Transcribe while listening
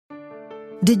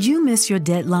Did you miss your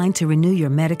deadline to renew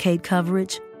your Medicaid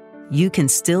coverage? You can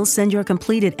still send your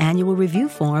completed annual review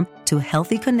form to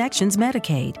Healthy Connections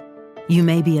Medicaid. You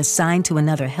may be assigned to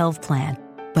another health plan,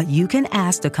 but you can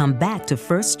ask to come back to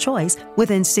First Choice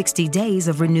within 60 days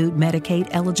of renewed Medicaid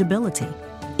eligibility.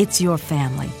 It's your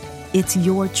family. It's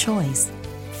your choice.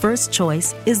 First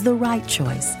Choice is the right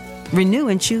choice. Renew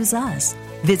and choose us.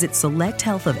 Visit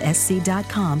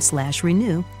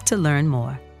selecthealthofsc.com/renew to learn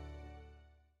more.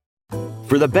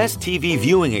 For the best TV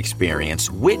viewing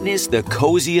experience, witness the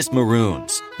coziest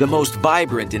maroons, the most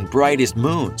vibrant and brightest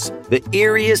moons, the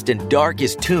eeriest and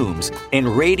darkest tombs, and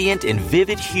radiant and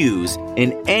vivid hues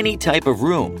in any type of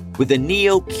room with the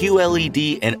Neo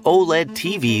QLED and OLED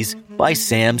TVs by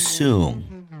Samsung.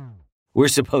 We're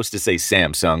supposed to say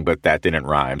Samsung, but that didn't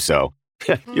rhyme, so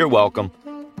you're welcome.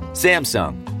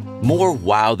 Samsung, more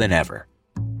wow than ever.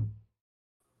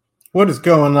 What is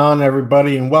going on,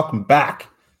 everybody, and welcome back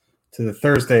to the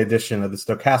Thursday edition of the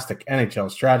Stochastic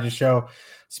NHL Strategy Show,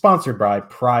 sponsored by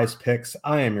Prize Picks.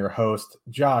 I am your host,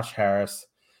 Josh Harris.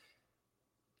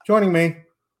 Joining me,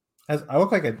 as I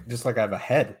look like I have a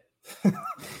head.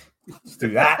 Let's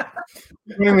do that.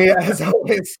 Joining me, as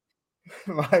always,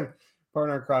 my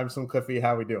partner in crime, Slim Cliffy.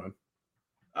 How we doing?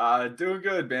 Doing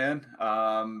good, man.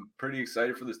 Pretty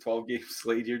excited for this 12-game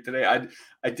slate here today. I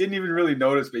didn't even really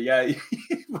notice, but yeah,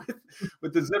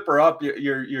 with the zipper up,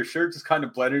 your shirt just kind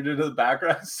of blended into the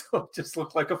background, so it just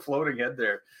looked like a floating head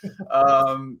there.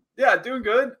 Yeah, doing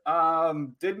good.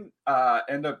 Didn't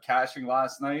end up cashing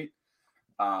last night.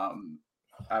 I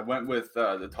went with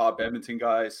the top Edmonton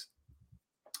guys.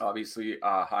 Obviously,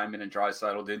 Hyman and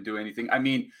Draisaitl didn't do anything. I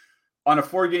mean, on a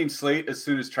 4-game slate, as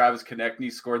soon as Travis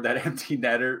Konechny scored that empty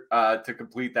netter to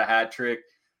complete the hat trick,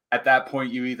 at that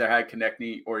point, you either had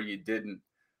Konechny or you didn't.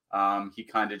 He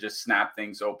kind of just snapped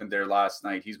things open there last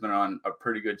night. He's been on a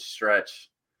pretty good stretch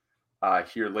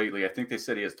here lately. I think they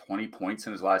said he has 20 points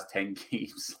in his last 10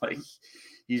 games. Like,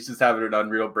 he's just having an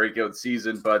unreal breakout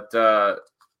season. But,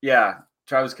 yeah,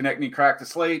 Travis Konechny cracked the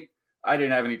slate. I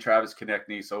didn't have any Travis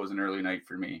Konechny, so it was an early night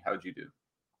for me. How'd you do?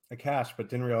 I cashed, but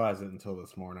didn't realize it until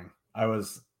this morning. I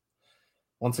was,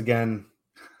 once again,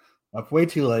 up way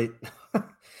too late.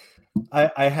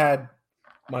 I had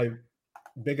my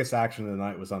biggest action of the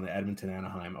night was on the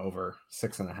Edmonton-Anaheim over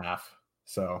 6.5.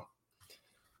 So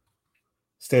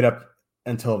stayed up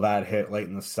until that hit late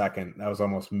in the second. That was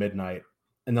almost midnight.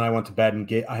 And then I went to bed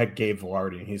and I had Gabe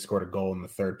Velarde, and he scored a goal in the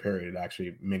third period. It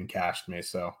actually min-cashed me.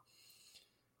 So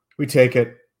we take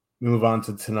it. We move on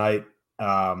to tonight.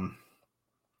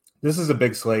 This is a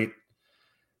big slate.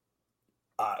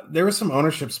 There were some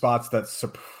ownership spots that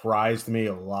surprised me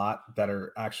a lot that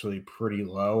are actually pretty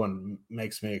low and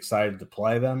makes me excited to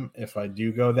play them. If I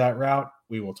do go that route,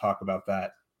 we will talk about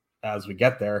that as we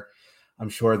get there. I'm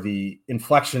sure the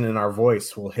inflection in our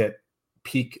voice will hit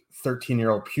peak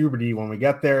 13-year-old puberty when we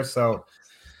get there. So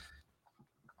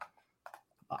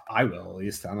I will, at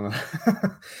least. I don't know.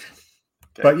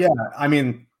 Okay. But yeah, I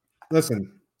mean,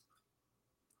 listen,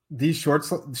 these short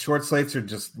slates are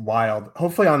just wild.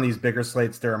 Hopefully on these bigger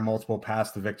slates, there are multiple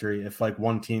paths to victory. If like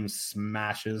one team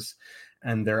smashes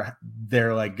and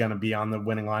they're like going to be on the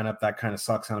winning lineup, that kind of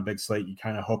sucks on a big slate. You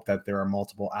kind of hope that there are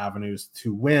multiple avenues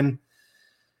to win.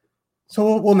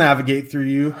 So we'll navigate through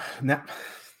you.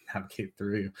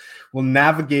 We'll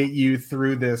navigate you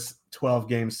through this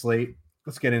 12-game slate.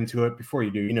 Let's get into it. Before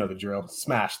you do, you know the drill.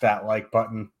 Smash that like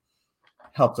button.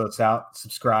 Helps us out.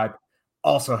 Subscribe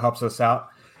also helps us out.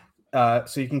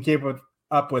 So you can keep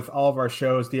up with all of our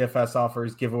shows, DFS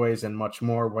offers, giveaways, and much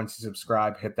more. Once you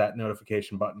subscribe, hit that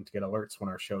notification button to get alerts when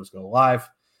our shows go live.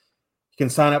 You can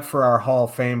sign up for our Hall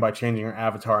of Fame by changing your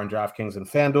avatar on DraftKings and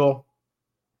FanDuel.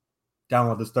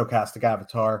 Download the Stochastic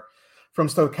avatar from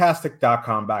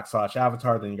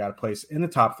Stochastic.com/avatar. Then you got a place in the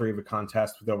top 3 of a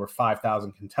contest with over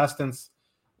 5,000 contestants.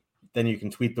 Then you can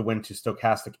tweet the win to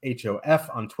Stochastic HOF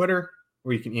on Twitter,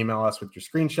 or you can email us with your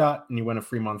screenshot, and you win a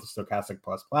free month of Stochastic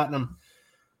Plus Platinum.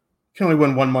 You can only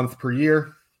win 1 month per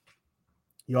year.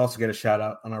 You also get a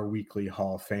shout-out on our weekly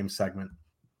Hall of Fame segment.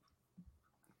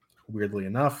 Weirdly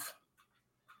enough,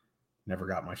 never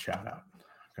got my shout-out.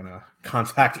 I'm going to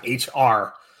contact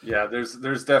HR. Yeah,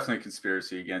 there's definitely a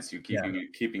conspiracy against you,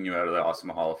 keeping you out of the awesome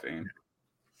Hall of Fame.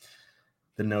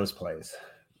 The nose plays.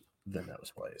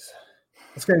 Let's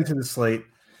get into the slate.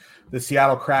 The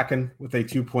Seattle Kraken with a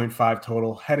 2.5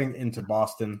 total heading into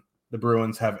Boston. The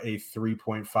Bruins have a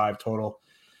 3.5 total.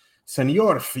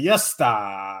 Senor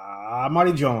Fiesta,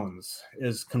 Marty Jones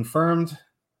is confirmed.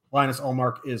 Linus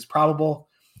Ullmark is probable.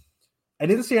 I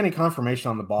didn't see any confirmation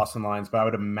on the Boston lines, but I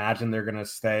would imagine they're going to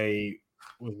stay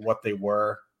with what they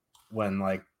were when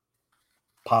like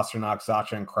Pasternak,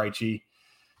 Zacha, and Krejci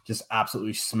just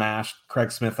absolutely smashed.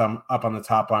 Craig Smith up on the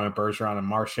top line with Bergeron and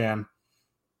Marchand.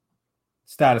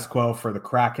 Status quo for the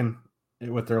Kraken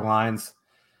with their lines.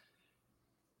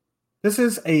 This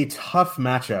is a tough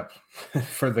matchup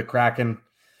for the Kraken.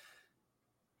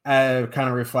 Kind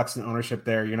of reflects an ownership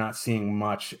there. You're not seeing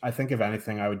much. I think, if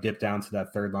anything, I would dip down to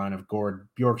that third line of Gord,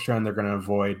 Bjorkstrand. They're going to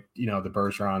avoid, the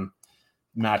Bergeron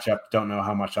matchup. Don't know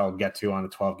how much I'll get to on the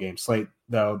 12-game slate,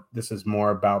 though. This is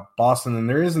more about Boston, and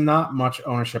there is not much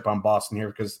ownership on Boston here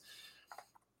because,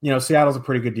 Seattle's a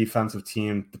pretty good defensive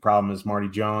team. The problem is Marty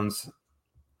Jones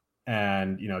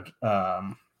and,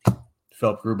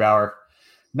 Philip Grubauer.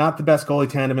 Not the best goalie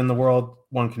tandem in the world.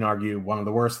 One can argue one of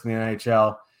the worst in the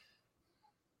NHL.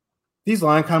 These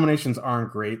line combinations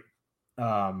aren't great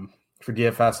for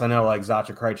DFS. I know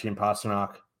Zacha, Krejci, and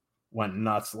Pasternak went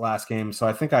nuts last game. So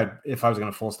I think if I was going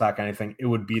to full stack anything, it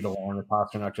would be the line with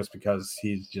Pasternak just because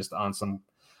he's just on some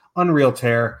unreal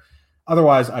tear.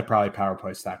 Otherwise, I'd probably power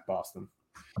play stack Boston.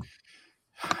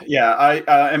 Yeah,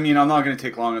 I mean, I'm not going to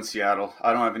take long on Seattle.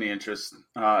 I don't have any interest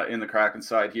in the Kraken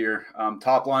side here.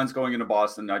 Top lines going into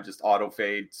Boston, I just auto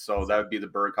fade. So that would be the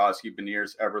Burakovsky,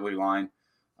 Beniers, Everly line.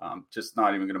 Just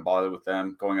not even going to bother with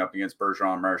them going up against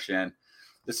Bergeron, Marchand.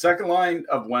 The second line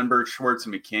of Wenberg, Schwartz,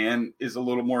 and McCann is a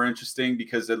little more interesting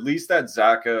because at least that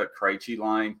Zacha Krejci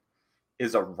line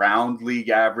is around league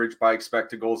average by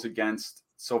expected goals against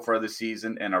so far this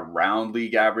season and around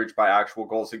league average by actual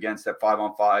goals against at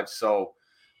 5-on-5. So,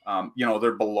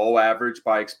 they're below average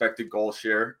by expected goal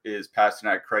share is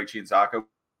Pasternak, Krejci, and Zacha,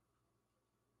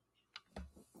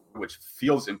 which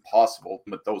feels impossible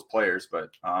with those players, but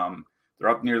they're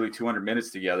up nearly 200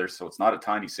 minutes together, so it's not a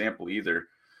tiny sample either.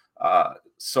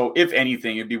 So if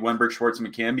anything, it'd be Wenberg, Schwartz, and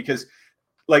McCann because,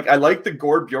 I like the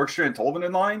Gord, Bjorkstrand, and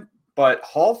Tolvanen line, but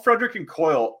Hall, Frederick, and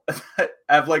Coyle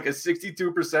have a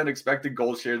 62% expected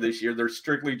goal share this year. They're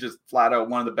strictly just flat out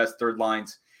one of the best third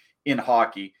lines in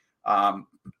hockey.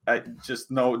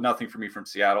 Nothing for me from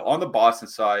Seattle. On the Boston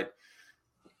side,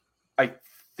 I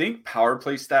think power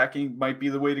play stacking might be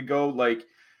the way to go.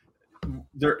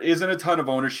 There isn't a ton of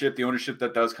ownership. The ownership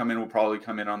that does come in will probably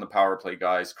come in on the power play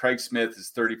guys. Craig Smith is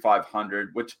 3,500,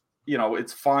 which,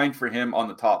 it's fine for him on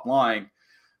the top line.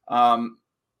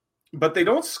 But they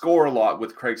don't score a lot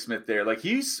with Craig Smith there.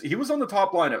 He was on the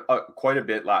top line quite a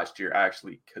bit last year,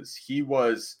 actually, because he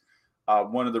was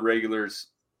one of the regulars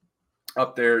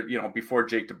up there, before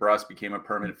Jake DeBrusk became a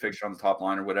permanent fixture on the top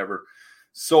line or whatever.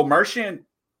 So Marchand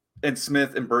and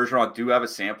Smith and Bergeron do have a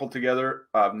sample together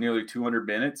of nearly 200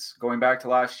 minutes going back to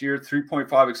last year.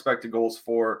 3.5 expected goals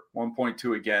for,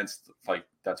 1.2 against.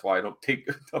 That's why I don't take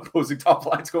opposing top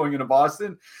lines going into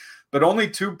Boston. But only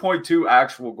 2.2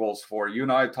 actual goals for. You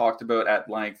and I have talked about at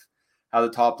length how the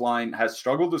top line has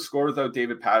struggled to score without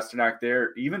David Pasternak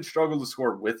there, even struggled to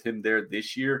score with him there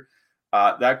this year.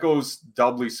 That goes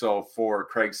doubly so for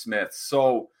Craig Smith.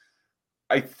 So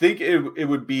I think it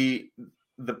would be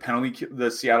the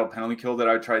Seattle penalty kill that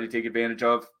I try to take advantage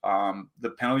of.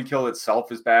 The penalty kill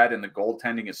itself is bad, and the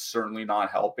goaltending is certainly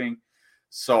not helping.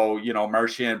 So,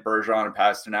 Marchand, Bergeron, and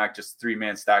Pasternak, just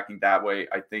three-man stacking that way,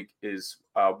 I think is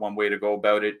one way to go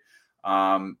about it.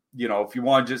 If you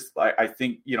want just, I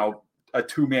think, a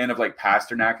two-man of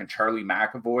Pasternak and Charlie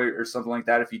McAvoy or something like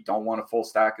that, if you don't want a full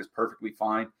stack, is perfectly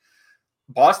fine.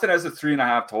 Boston has a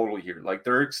 3.5 total here.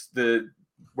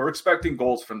 We're expecting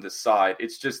goals from this side.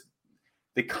 It's just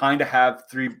they kind of have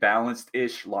three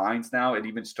balanced-ish lines now at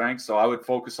even strength. So I would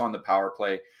focus on the power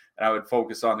play, and I would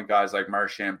focus on the guys like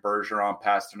Marchand, Bergeron,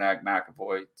 Pasternak,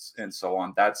 McAvoy, and so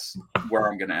on. That's where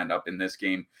I'm going to end up in this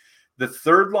game. The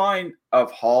third line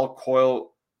of Hall,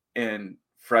 Coyle, and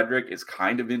Frederick is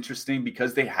kind of interesting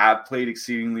because they have played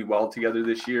exceedingly well together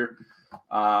this year.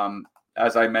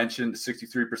 As I mentioned,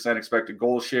 63% expected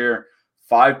goal share,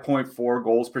 5.4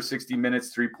 goals per 60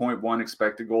 minutes, 3.1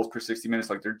 expected goals per 60 minutes.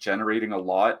 They're generating a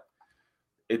lot.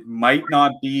 It might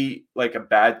not be a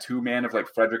bad two-man of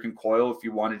Frederick and Coyle if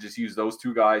you want to just use those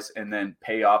two guys and then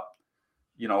pay up,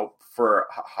 for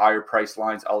higher price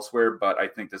lines elsewhere. But I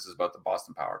think this is about the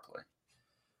Boston power play.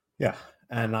 Yeah,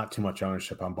 and not too much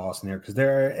ownership on Boston here because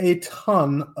there are a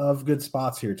ton of good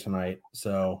spots here tonight.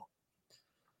 So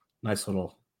nice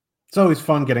little. It's always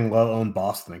fun getting low-owned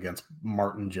Boston against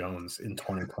Martin Jones in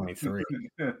 2023.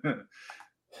 Let's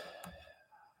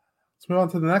move on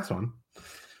to the next one.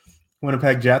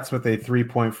 Winnipeg Jets with a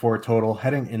 3.4 total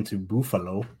heading into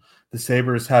Buffalo. The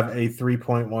Sabres have a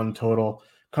 3.1 total.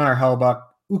 Connor Hellebuyck,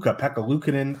 Ukko-Pekka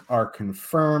Luukkonen are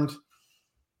confirmed.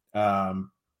 Who are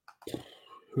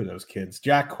those kids?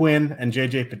 Jack Quinn and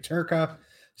JJ Peterka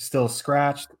still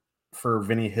scratched for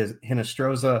Vinny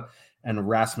Hinostroza and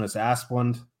Rasmus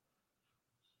Asplund.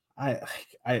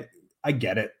 I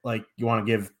get it. Like, you want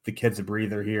to give the kids a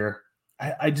breather here.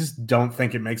 I just don't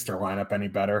think it makes their lineup any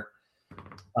better.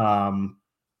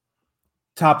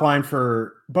 Top line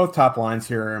for both top lines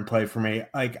here are in play for me.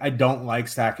 Like, I don't like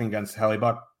stacking against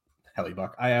Hellebuck.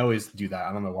 I always do that.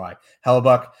 I don't know why.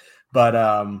 Hellebuck.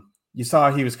 But you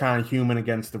saw he was kind of human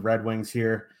against the Red Wings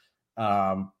here.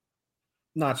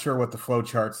 Not sure what the flow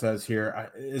chart says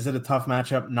here. Is it a tough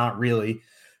matchup? Not really.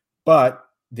 But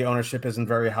the ownership isn't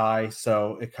very high,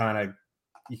 so it kind of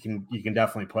you can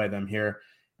definitely play them here.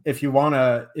 If you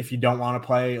don't want to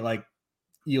play like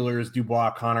Ehlers,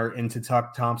 Dubois, Connor into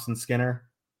Tuck, Thompson, Skinner,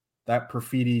 that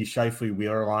Perfidi, Scheifele,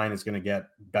 Wheeler line is going to get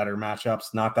better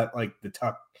matchups. Not that like the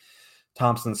Tuck,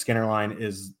 Thompson, Skinner line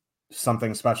is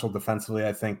something special defensively.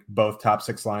 I think both top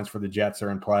 6 lines for the Jets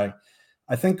are in play.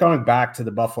 I think going back to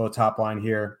the Buffalo top line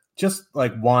here, just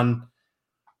like one,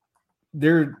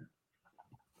 they're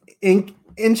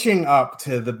inching up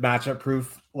to the matchup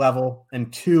proof level,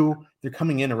 and 2, they're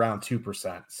coming in around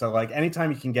 2%. So like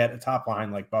anytime you can get a top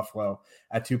line like Buffalo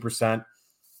at 2%,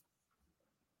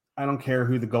 I don't care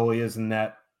who the goalie is in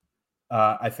net.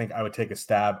 I think I would take a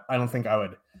stab. I don't think I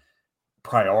would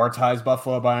prioritize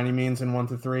Buffalo by any means in 1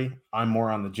 to 3. I'm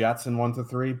more on the Jets in 1 to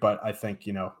 3, but I think,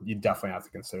 you definitely have to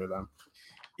consider them.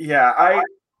 Yeah, I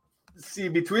see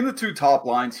between the two top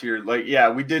lines here, like, yeah,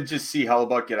 we did just see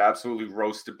Hellebuck get absolutely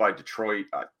roasted by Detroit.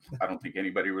 I don't think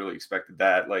anybody really expected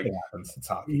that. Like,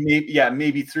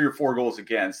 maybe 3 or 4 goals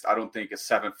against. I don't think a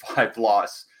 7-5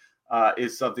 loss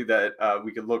is something that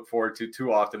we could look forward to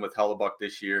too often with Hellebuck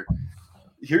this year.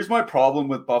 Here's my problem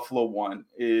with Buffalo 1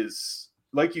 is,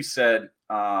 like you said,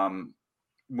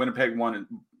 Winnipeg 1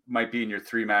 might be in your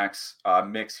 3 max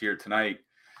mix here tonight.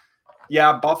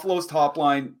 Yeah, Buffalo's top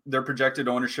line, their projected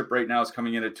ownership right now is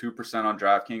coming in at 2% on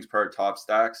DraftKings per top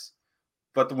stacks,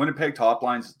 but the Winnipeg top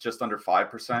line is just under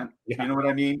 5%. Yeah. You know what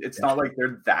I mean? It's not like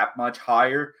they're that much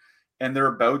higher, and they're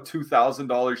about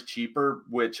 $2,000 cheaper,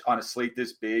 which on a slate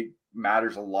this big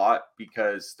matters a lot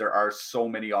because there are so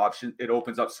many options. It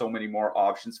opens up so many more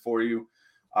options for you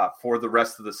for the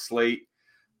rest of the slate.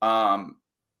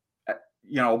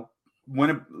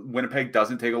 Winnipeg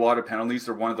doesn't take a lot of penalties.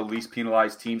 They're one of the least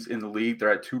penalized teams in the league.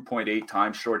 They're at 2.8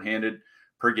 times shorthanded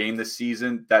per game this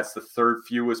season. That's the 3rd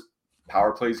fewest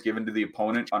power plays given to the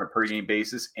opponent on a per game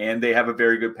basis. And they have a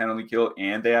very good penalty kill,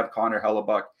 and they have Connor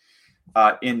Hellebuck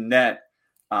in net.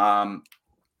 On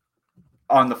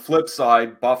the flip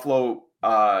side, Buffalo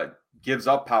gives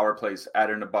up power plays at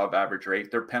an above average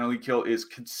rate. Their penalty kill is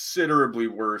considerably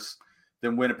worse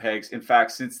than Winnipeg's. In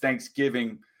fact, since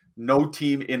Thanksgiving, no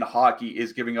team in hockey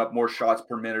is giving up more shots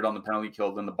per minute on the penalty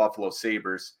kill than the Buffalo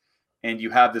Sabres. And you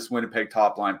have this Winnipeg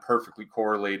top line perfectly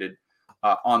correlated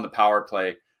on the power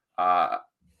play. I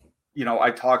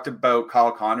talked about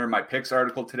Kyle Connor in my picks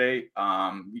article today.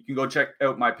 You can go check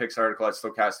out my picks article at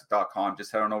Stokastic.com.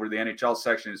 Just head on over to the NHL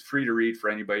section. It's free to read for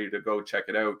anybody to go check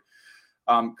it out.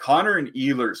 Connor and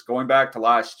Ehlers, going back to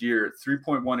last year,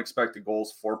 3.1 expected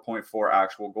goals, 4.4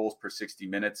 actual goals per 60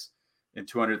 minutes in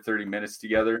 230 minutes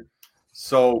together.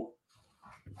 So,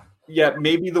 yeah,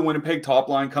 maybe the Winnipeg top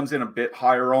line comes in a bit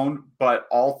higher owned, but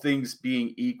all things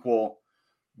being equal,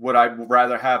 would I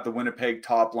rather have the Winnipeg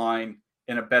top line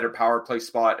in a better power play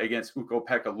spot against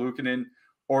Ukko-Pekka Luukkonen,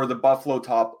 or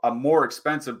the a more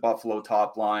expensive Buffalo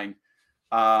top line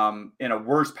in a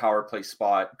worse power play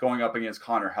spot going up against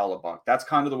Connor Hellebuck? That's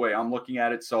kind of the way I'm looking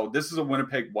at it. So this is a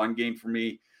Winnipeg 1 game for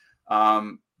me.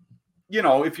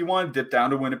 If you want to dip down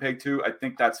to Winnipeg 2, I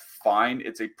think that's fine.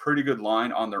 It's a pretty good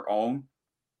line on their own.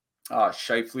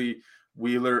 Scheifele,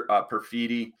 Wheeler,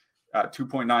 Perfidi,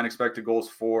 2.9 expected goals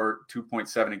for,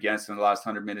 2.7 against in the last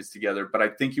 100 minutes together. But I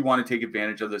think you want to take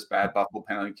advantage of this bad Buffalo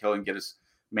penalty kill and get as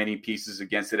many pieces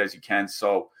against it as you can.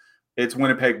 So it's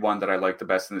Winnipeg 1 that I like the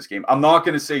best in this game. I'm not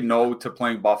going to say no to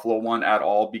playing Buffalo 1 at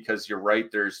all because you're right.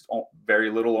 There's very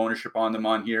little ownership on them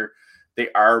on here.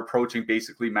 They are approaching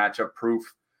basically matchup proof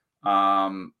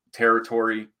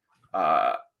territory.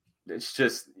 It's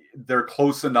just they're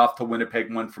close enough to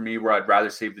Winnipeg 1 for me where I'd rather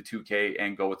save the 2K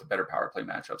and go with the better power play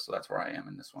matchup. So that's where I am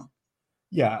in this one.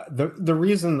 Yeah, the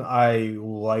reason I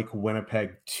like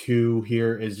Winnipeg 2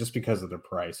 here is just because of the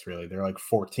price, really. They're like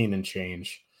 14 and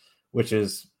change, which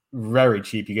is very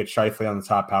cheap. You get Scheifele on the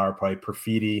top power play.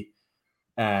 Perfidi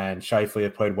and Scheifele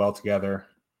have played well together.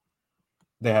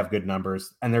 They have good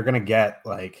numbers, and they're going to get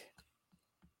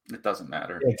it doesn't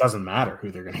matter. It doesn't matter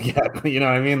who they're going to get. You know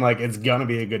what I mean? Like, it's going to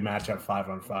be a good matchup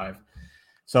 5-on-5.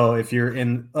 So if you're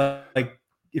in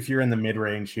the mid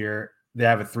range here, they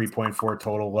have a 3.4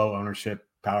 total, low ownership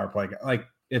power play. Like,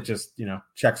 it just,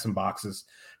 checks some boxes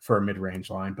for a mid range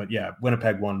line. But yeah,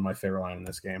 Winnipeg 1, my favorite line in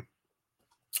this game.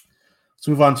 Let's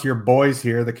move on to your boys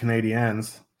here, the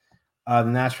Canadiens. The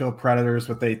Nashville Predators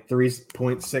with a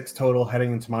 3.6 total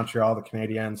heading into Montreal. The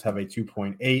Canadiens have a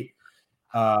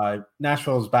 2.8.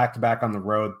 Nashville is back-to-back on the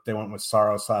road. They went with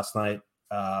Saros last night.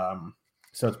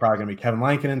 So it's probably going to be Kevin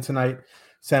Lankinen tonight.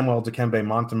 Samuel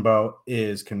Dikembe-Mutombo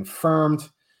is confirmed.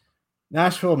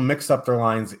 Nashville mixed up their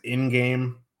lines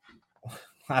in-game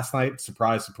last night.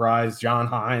 Surprise, surprise. John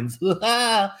Hines.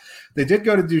 They did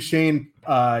go to Duchesne,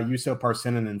 Juuso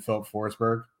Parssinen, and Philip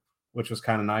Forsberg, which was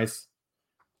kind of nice.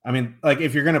 I mean, like,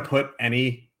 if you're going to put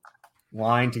any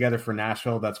line together for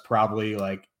Nashville, that's probably,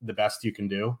 like, the best you can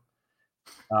do.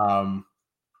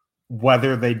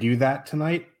 Whether they do that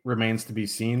tonight remains to be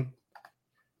seen.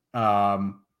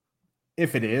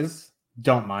 If it is,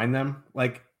 don't mind them.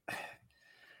 Like,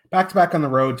 back-to-back on the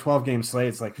road, 12-game slate.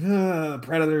 It's like,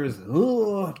 Predators,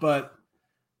 but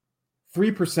 3%,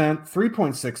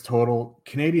 3.6 total.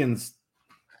 Canadians'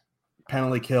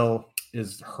 penalty kill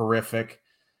is horrific.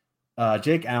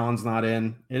 Jake Allen's not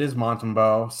in. It is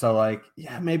Montembeault. So, like,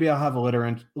 yeah, maybe I'll have a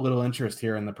little interest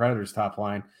here in the Predators' top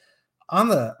line. On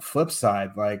the flip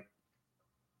side, like,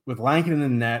 with Lankinen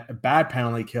in net, a bad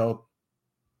penalty kill,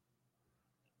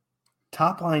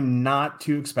 top line not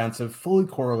too expensive, fully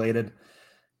correlated,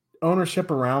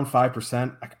 ownership around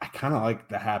 5%. I kind of like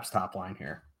the Habs top line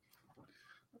here.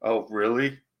 Oh,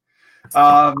 really?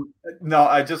 No,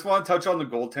 I just want to touch on the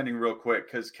goaltending real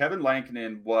quick because Kevin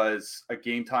Lankinen was a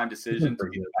game time decision to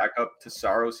be the backup to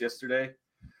Saros yesterday.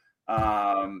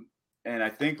 And I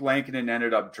think Lankinen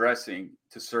ended up dressing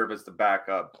to serve as the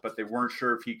backup, but they weren't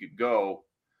sure if he could go.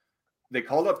 They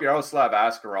called up Yaroslav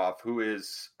Askarov, who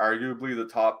is arguably the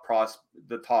top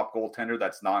goaltender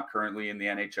that's not currently in the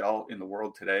NHL in the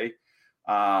world today.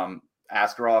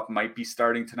 Askarov might be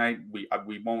starting tonight. We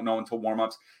won't know until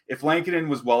warmups. If Lankinen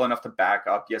was well enough to back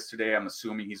up yesterday, I'm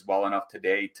assuming he's well enough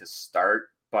today to start.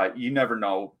 But you never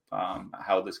know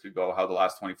how this could go, how the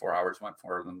last 24 hours went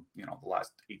for him, the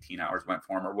last 18 hours went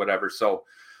for him or whatever. So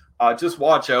just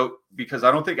watch out because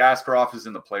I don't think Askarov is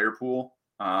in the player pool.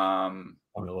 Let me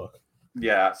look.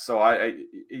 Yeah, so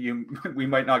we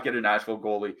might not get a Nashville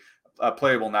goalie, a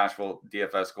playable Nashville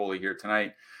DFS goalie here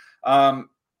tonight.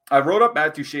 I wrote up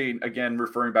Matt Duchesne, again,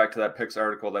 referring back to that picks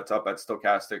article that's up at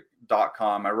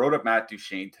Stokastic.com. I wrote up Matt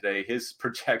Duchesne today. His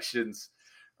projections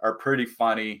are pretty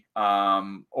funny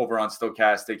over on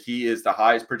Stokastic. He is the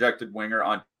highest projected winger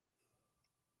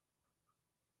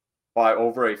by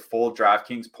over a full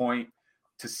DraftKings point.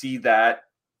 To see that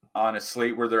on a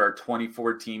slate where there are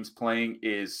 24 teams playing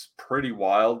is pretty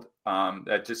wild.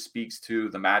 That just speaks to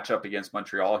the matchup against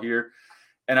Montreal here.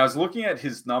 And I was looking at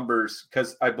his numbers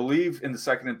because I believe in the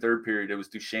second and third period, it was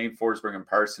Duchesne, Forsberg, and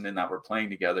Parssinen that were playing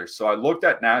together. So I looked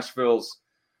at Nashville's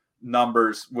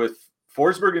numbers with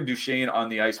Forsberg and Duchesne on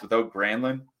the ice without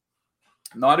Granlund.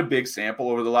 Not a big sample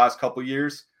over the last couple of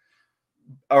years.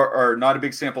 Or not a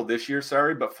big sample this year,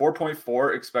 sorry, but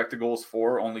 4.4 expected goals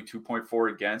for, only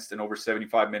 2.4 against, and over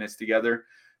 75 minutes together.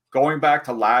 Going back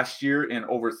to last year in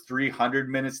over 300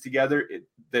 minutes together,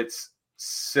 that's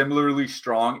similarly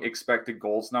strong expected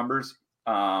goals numbers.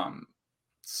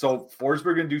 So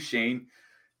Forsberg and Duchesne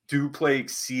do play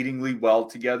exceedingly well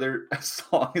together as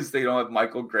long as they don't have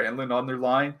Michael Granlund on their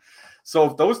line. So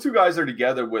if those two guys are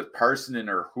together with Parssinen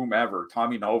or whomever,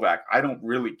 Tommy Novak, I don't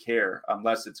really care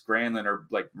unless it's Granlund or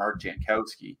like Mark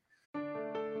Jankowski.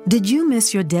 Did you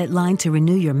miss your deadline to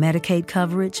renew your Medicaid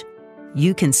coverage?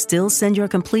 You can still send your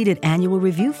completed annual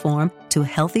review form to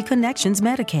Healthy Connections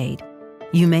Medicaid.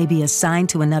 You may be assigned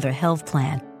to another health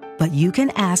plan, but you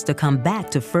can ask to come back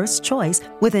to First Choice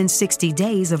within 60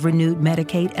 days of renewed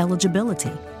Medicaid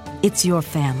eligibility. It's your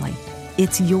family.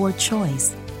 It's your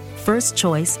choice. First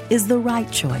Choice is the right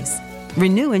choice.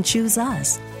 Renew and choose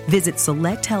us. Visit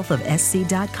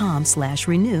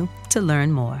selecthealthofsc.com/renew to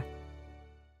learn more.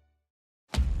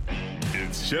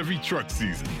 It's Chevy truck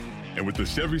season. And with the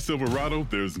Chevy Silverado,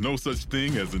 there's no such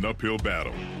thing as an uphill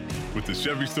battle. With the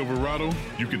Chevy Silverado,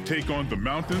 you can take on the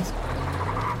mountains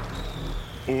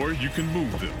or you can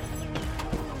move them.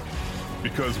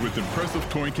 Because with impressive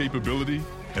towing capability,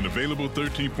 an available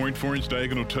 13.4-inch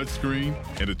diagonal touchscreen,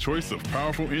 and a choice of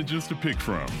powerful engines to pick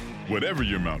from, whatever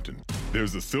your mountain,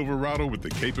 there's a Silverado with the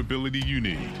capability you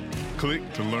need. Click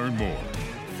to learn more.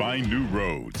 Find new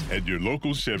roads at your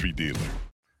local Chevy dealer.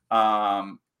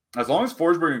 As long as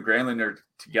Forsberg and Granlund are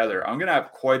together, I'm going to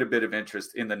have quite a bit of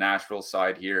interest in the Nashville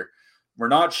side here. We're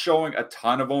not showing a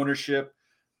ton of ownership.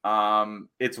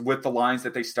 It's with the lines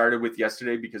that they started with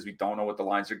yesterday because we don't know what the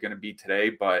lines are going to be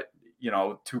today. But,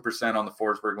 2% on the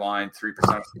Forsberg line, 3%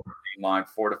 on the line,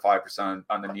 4 to 5%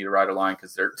 on the Niederreiter line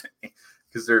because they're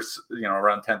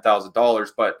around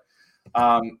 $10,000. But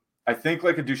I think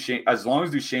like a Duchesne, as long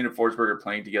as Duchesne and Forsberg are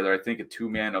playing together, I think a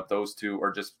two-man of those two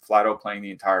or just flat out playing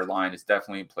the entire line is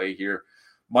definitely in play here.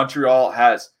 Montreal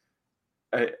has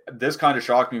this kind of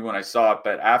shocked me when I saw it,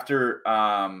 but after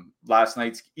last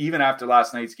night's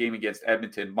game against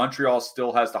Edmonton, Montreal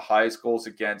still has the highest goals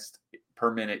against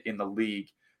per minute in the league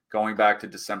going back to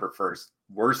December 1st,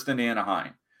 worse than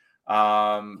Anaheim.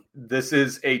 This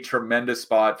is a tremendous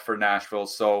spot for Nashville.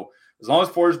 So as long as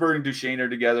Forsberg and Duchesne are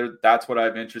together, that's what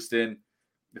I'm interested in.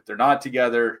 If they're not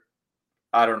together,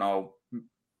 I don't know.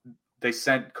 They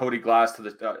sent Cody Glass to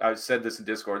the I said this in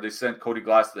Discord. They sent Cody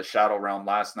Glass to the Shadow Realm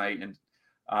last night,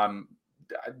 and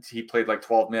he played like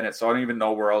 12 minutes. So I don't even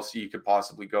know where else you could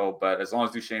possibly go. But as long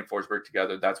as Duchesne and Forsberg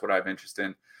together, that's what I'm interested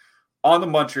in. On the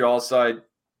Montreal side,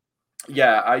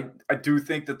 yeah, I do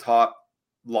think the top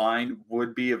line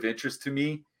would be of interest to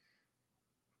me.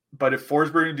 But if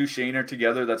Forsberg and Duchesne are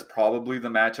together, that's probably the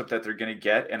matchup that they're going to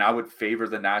get. And I would favor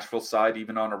the Nashville side,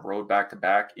 even on a road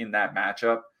back-to-back in that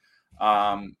matchup.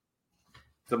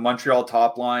 The Montreal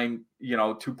top line,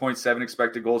 2.7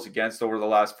 expected goals against over the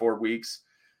last 4 weeks,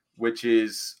 which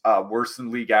is worse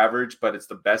than league average, but it's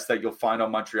the best that you'll find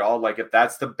on Montreal. Like if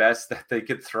that's the best that they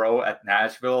could throw at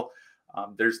Nashville,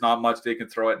 there's not much they can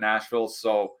throw at Nashville.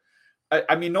 So,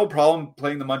 I mean, no problem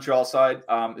playing the Montreal side,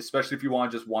 especially if you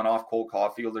want just one-off Cole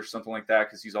Caulfield or something like that,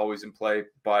 because he's always in play.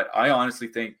 But I honestly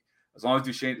think as long as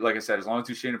Duchesne, like I said, as long as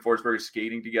Duchesne and Forsberg are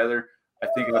skating together, I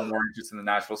think I'm more interested in the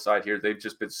Nashville side here. They've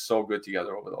just been so good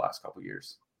together over the last couple of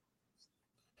years.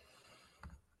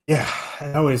 Yeah,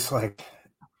 I always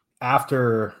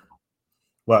after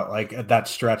at that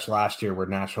stretch last year where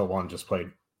Nashville won just played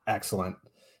excellent.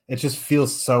 It just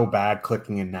feels so bad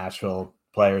clicking in Nashville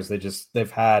players.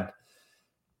 They've had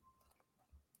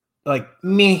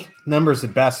numbers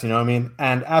at best, you know what I mean?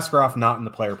 And Askarov not in the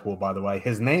player pool, by the way.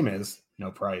 His name is no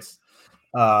price.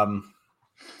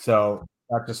 So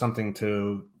that's just something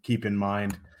to keep in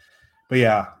mind. But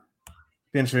yeah,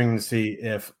 be interesting to see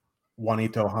if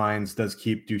Juanito Hines does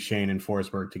keep Duchesne and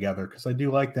Forsberg together, because I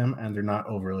do like them and they're not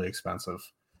overly expensive.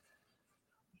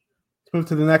 Let's move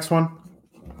to the next one.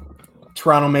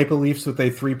 Toronto Maple Leafs with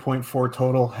a 3.4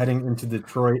 total heading into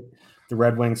Detroit. The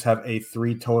Red Wings have a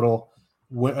 3 total.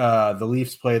 The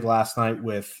Leafs played last night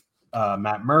with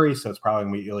Matt Murray, so it's probably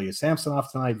going to be Ilya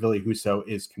Samsonov tonight. Ville Husso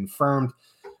is confirmed.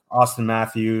 Austin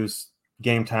Matthews,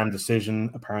 game time decision.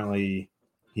 Apparently,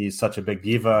 he's such a big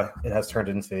diva, it has turned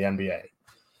into the NBA.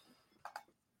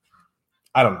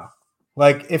 I don't know.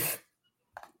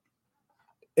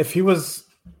 If he was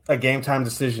a game time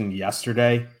decision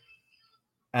yesterday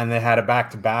and they had a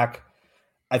back-to-back,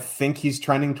 I think he's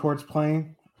trending towards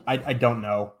playing. I don't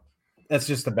know. That's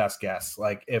just the best guess.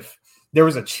 If there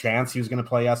was a chance he was going to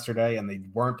play yesterday and they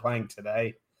weren't playing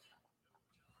today,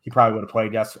 he probably would have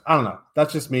played yesterday. I don't know.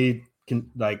 That's just me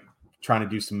trying to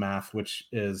do some math, which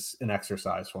is an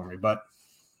exercise for me. But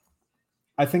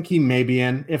I think he may be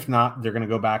in. If not, they're going to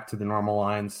go back to the normal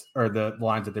lines, or the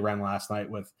lines that they ran last night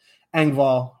with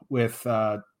Engvall, with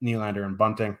Nylander and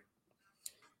Bunting.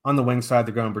 On the wing side,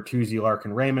 they're going Bertuzzi,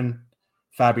 Larkin, Raymond,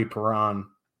 Fabi Perron,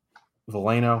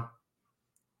 Veleno.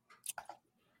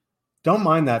 Don't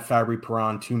mind that Fabi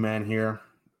Perron 2-man here.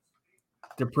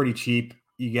 They're pretty cheap.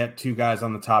 You get 2 guys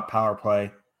on the top power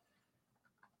play.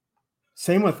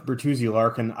 Same with Bertuzzi,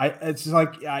 Larkin. I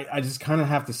just kind of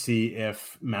have to see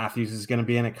if Matthews is going to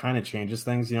be in. It kind of changes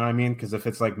things, you know what I mean? Because if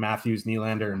it's Matthews,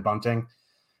 Nylander, and Bunting,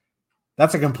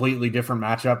 that's a completely different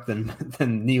matchup than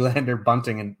Nylander,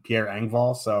 Bunting, and Pierre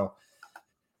Engvall. So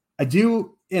I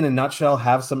do, in a nutshell,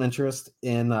 have some interest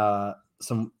in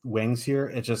some wings here.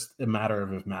 It's just a matter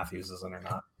of if Matthews is in or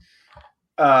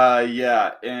not.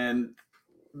 Yeah, and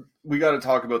we got to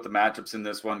talk about the matchups in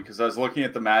this one, because I was looking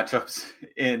at the matchups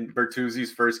in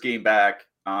Bertuzzi's first game back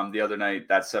the other night,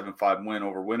 that 7-5 win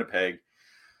over Winnipeg.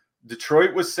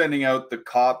 Detroit was sending out the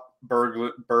Kopp,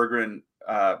 Berggren,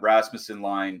 Rasmussen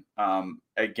line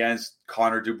against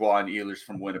Connor Dubois and Ehlers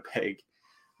from Winnipeg.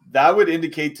 That would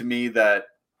indicate to me that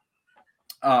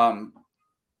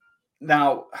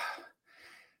now,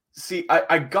 see,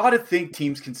 I got to think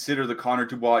teams consider the Connor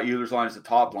Dubois Ehlers line as a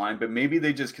top line, but maybe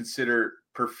they just consider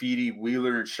Perfidi,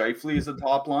 Wheeler, and Scheifele as a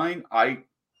top line. I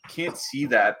can't see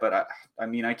that, but I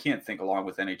mean, I can't think along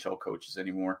with NHL coaches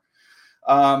anymore.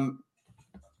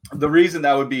 The reason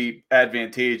that would be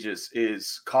advantageous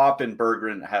is Kopp and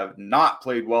Berggren have not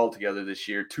played well together this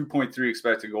year. 2.3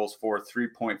 expected goals for,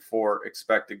 3.4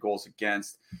 expected goals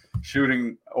against,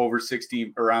 shooting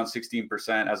around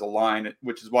 16% as a line,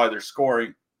 which is why they're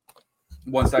scoring.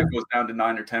 Once that goes down to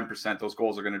 9 or 10%, those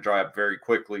goals are going to dry up very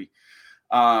quickly.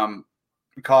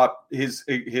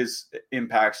 his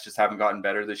impacts just haven't gotten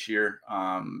better this year.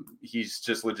 He's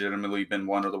just legitimately been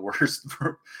one of the worst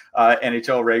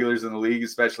NHL regulars in the league,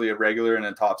 especially a regular in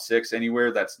a top 6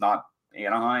 anywhere that's not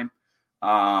Anaheim.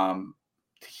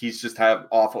 He's just had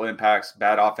awful impacts,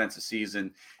 bad offensive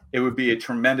season. It would be a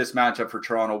tremendous matchup for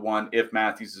Toronto, one, if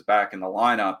Matthews is back in the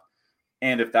lineup,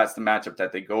 and if that's the matchup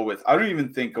that they go with. I don't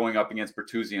even think going up against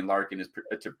Bertuzzi and Larkin is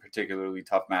a particularly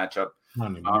tough matchup.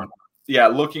 Yeah,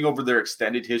 looking over their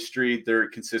extended history, they're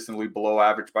consistently below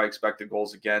average by expected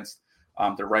goals against.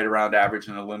 They're right around average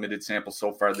in a limited sample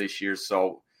so far this year.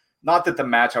 So not that the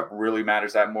matchup really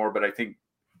matters that more, but I think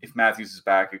if Matthews is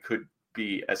back, it could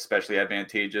be especially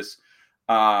advantageous.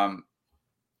 And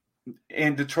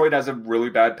Detroit has a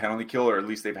really bad penalty kill, or at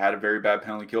least they've had a very bad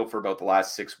penalty kill for about the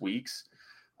last 6 weeks.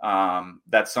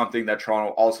 That's something that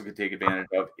Toronto also could take advantage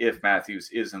of if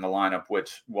Matthews is in the lineup,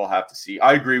 which we'll have to see.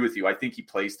 I agree with you. I think he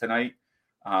plays tonight,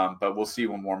 but we'll see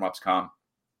when warm-ups come.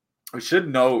 We should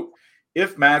note,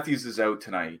 if Matthews is out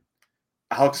tonight,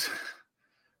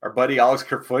 our buddy Alex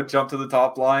Kerfoot jumped to the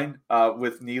top line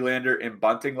with Nylander and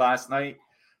Bunting last night.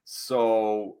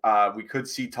 So we could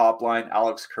see top line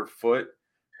Alex Kerfoot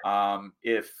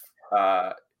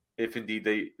if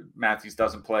indeed Matthews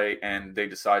doesn't play and they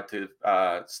decide to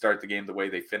start the game the way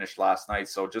they finished last night.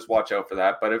 So just watch out for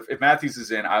that. But if Matthews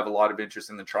is in, I have a lot of interest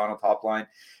in the Toronto top line.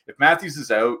 If Matthews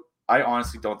is out, I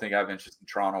honestly don't think I have interest in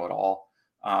Toronto at all.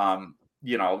 I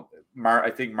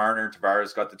think Marner and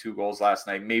Tavares got the 2 goals last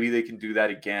night. Maybe they can do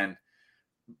that again,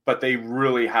 but they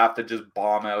really have to just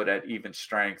bomb out at even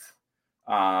strength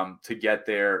to get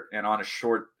there. And on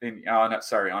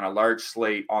a large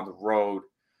slate on the road,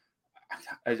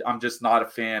 I'm just not a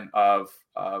fan of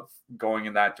going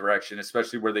in that direction,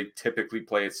 especially where they typically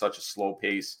play at such a slow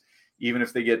pace. Even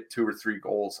if they get 2 or 3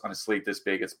 goals on a slate this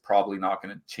big, it's probably not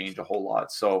going to change a whole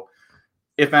lot. So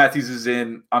if Matthews is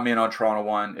in, I'm in on Toronto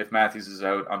 1. If Matthews is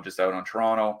out, I'm just out on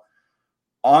Toronto.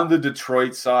 On the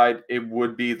Detroit side, it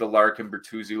would be the Larkin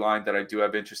Bertuzzi line that I do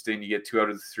have interest in. You get 2 out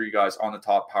of the 3 guys on the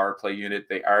top power play unit.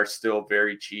 They are still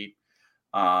very cheap.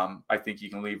 I think you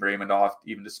can leave Raymond off,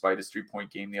 even despite his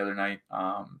 3-point game the other night.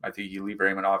 I think you leave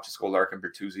Raymond off, just go Larkin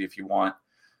Bertuzzi if you want.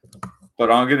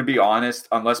 But I'm going to be honest,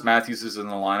 unless Matthews is in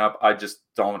the lineup, I just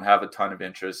don't have a ton of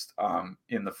interest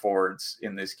in the forwards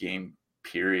in this game,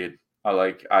 period.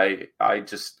 I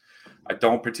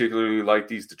don't particularly like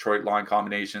these Detroit line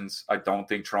combinations. I don't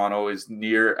think Toronto is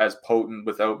near as potent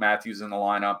without Matthews in the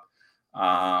lineup.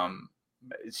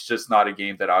 It's just not a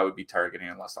game that I would be targeting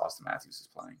unless Austin Matthews is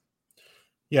playing.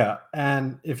 Yeah,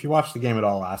 and if you watched the game at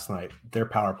all last night, their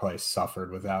power play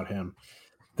suffered without him.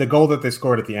 The goal that they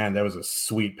scored at the end, that was a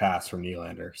sweet pass from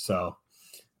Nylander. So,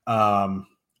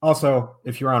 also,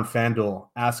 if you're on FanDuel,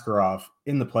 Askarov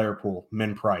in the player pool,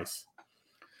 min price.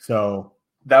 So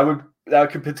that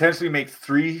could potentially make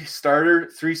 3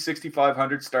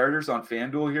 6,500 starters on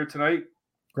FanDuel here tonight.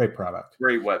 Great product.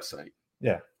 Great website.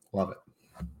 Yeah, love it.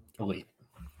 Elite.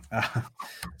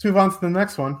 Let's move on to the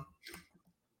next one.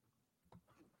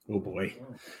 Oh boy.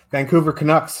 Vancouver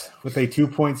Canucks with a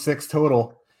 2.6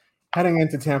 total. Heading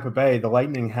into Tampa Bay, the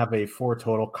Lightning have a 4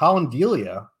 total. Colin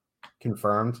Delia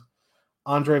confirmed.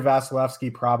 Andrei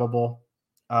Vasilevsky probable.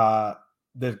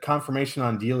 The confirmation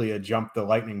on Delia jumped the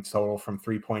Lightning total from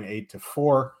 3.8 to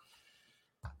 4.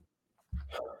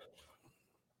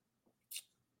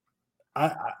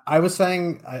 I was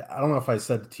saying, I don't know if I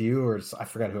said it to you or I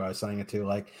forgot who I was saying it to.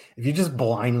 Like, if you just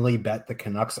blindly bet the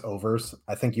Canucks overs,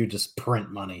 I think you just print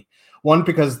money. 1,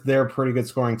 because they're a pretty good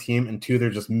scoring team, and 2,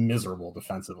 they're just miserable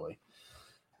defensively.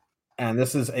 And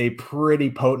this is a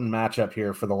pretty potent matchup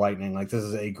here for the Lightning. Like, this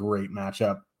is a great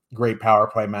matchup, great power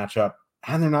play matchup,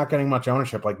 and they're not getting much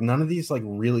ownership. Like, none of these like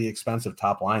really expensive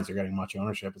top lines are getting much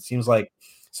ownership. It seems like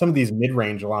some of these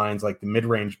mid-range lines, like the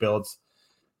mid-range builds,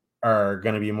 are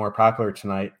going to be more popular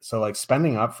tonight. So like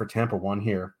spending up for Tampa 1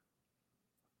 here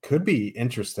could be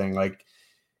interesting. Like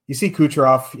you see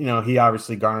Kucherov, he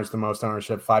obviously garners the most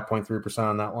ownership, 5.3%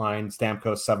 on that line.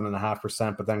 Stamkos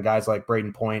 7.5%, but then guys like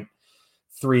Braden Point,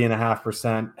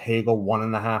 3.5%, Hagel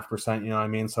 1.5%. You know what I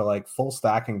mean? So like full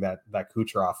stacking that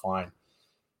Kucherov line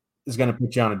is going to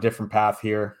put you on a different path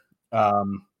here.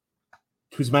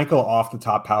 Kuzmenko off the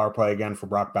top power play again for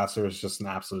Brock Besser is just an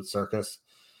absolute circus.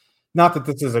 Not that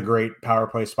this is a great power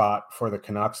play spot for the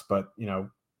Canucks, but,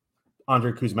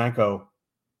 Andrei Kuzmenko,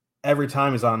 every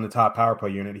time he's on the top power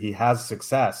play unit, he has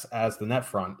success as the net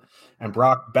front. And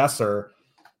Brock Besser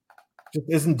just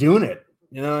isn't doing it.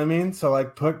 You know what I mean? So,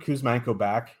 like, put Kuzmenko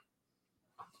back.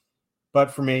 But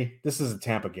for me, this is a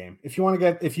Tampa game. If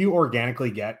you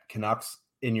organically get Canucks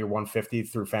in your 150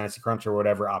 through Fantasy Crunch or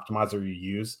whatever optimizer you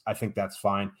use, I think that's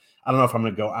fine. I don't know if I'm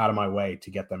going to go out of my way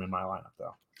to get them in my lineup,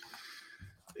 though.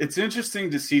 It's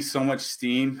interesting to see so much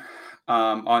steam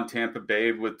on Tampa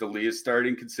Bay with D'Elia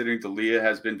starting, considering D'Elia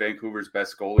has been Vancouver's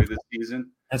best goalie this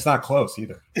season. It's not close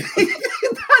either.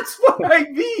 That's what I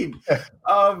mean.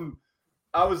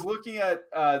 I was looking at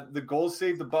the goals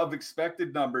saved above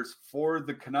expected numbers for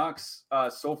the Canucks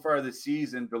so far this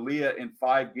season. D'Elia in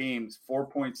 5 games,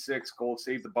 4.6 goals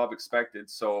saved above expected.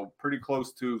 So pretty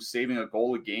close to saving a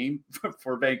goal a game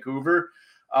for Vancouver.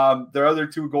 Their other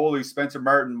 2 goalies, Spencer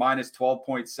Martin, minus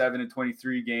 12.7 in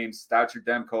 23 games. Thatcher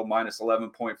Demko, minus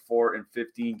 11.4 in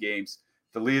 15 games.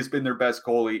 D'Elia's been their best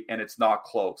goalie, and it's not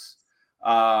close.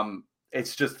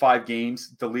 It's just 5 games.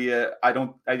 D'Elia, I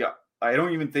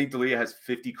don't even think D'Elia has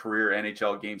 50 career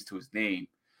NHL games to his name.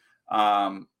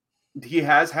 He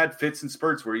has had fits and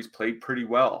spurts where he's played pretty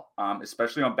well,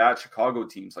 especially on bad Chicago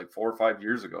teams like 4 or 5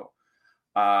 years ago.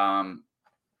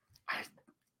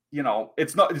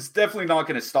 It's definitely not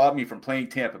going to stop me from playing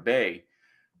Tampa Bay.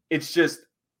 It's just,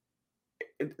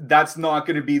 that's not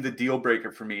going to be the deal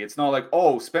breaker for me. It's not like,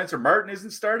 oh, Spencer Martin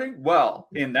isn't starting. Well,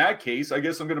 in that case, I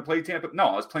guess I'm going to play Tampa. No,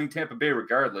 I was playing Tampa Bay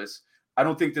regardless. I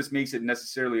don't think this makes it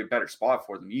necessarily a better spot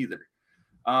for them either.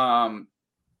 I'll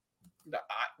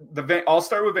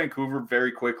start with Vancouver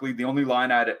very quickly. The only line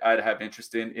I'd have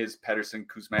interest in is Pettersson,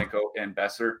 Kuzmenko, and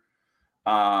Besser.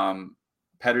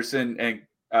 Pettersson and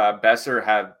Besser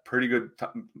have pretty good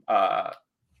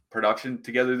production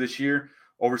together this year.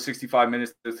 Over 65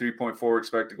 minutes to 3.4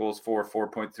 expected goals for,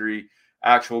 4.3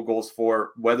 actual goals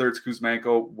for. Whether it's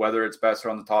Kuzmenko, whether it's Besser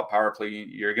on the top power play,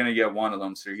 you're going to get one of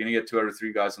them. So you're going to get 2 out of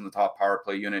 3 guys on the top power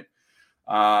play unit.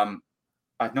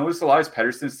 I've noticed Elias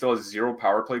Pettersson still has 0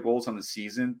 power play goals on the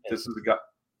season. This is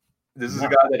a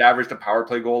guy that averaged a power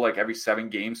play goal like every 7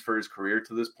 games for his career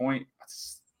to this point.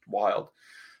 That's wild.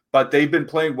 But they've been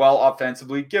playing well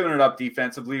offensively, giving it up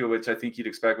defensively, which I think you'd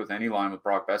expect with any line with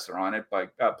Brock Besser on it,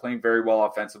 but playing very well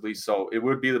offensively. So it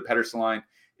would be the Pettersson line,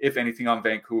 if anything, on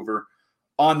Vancouver.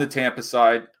 On the Tampa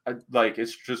side,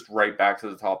 it's just right back to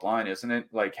the top line, isn't it?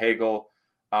 Like Hagel,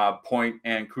 Point,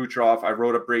 and Kucherov. I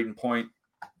wrote up Braden Point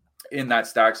in that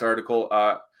Stacks article.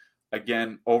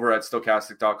 Again, over at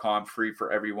Stokastic.com, free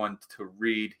for everyone to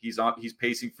read. He's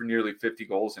pacing for nearly 50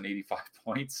 goals and 85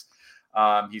 points.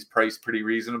 He's priced pretty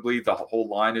reasonably. The whole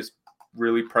line is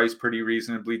really priced pretty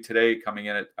reasonably today, coming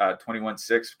in at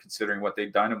 21.6, considering what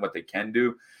they've done and what they can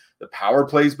do. The power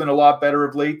play's been a lot better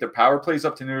of late. Their power play's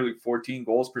up to nearly 14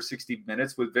 goals per 60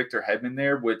 minutes with Victor Hedman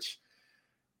there, which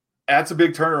that's a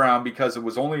big turnaround because it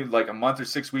was only like a month or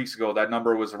 6 weeks ago. That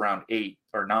number was around 8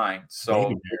 or 9. So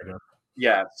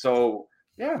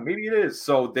maybe it is.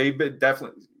 So they've been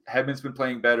definitely, Hedman's been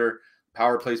playing better.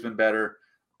 Power play's been better.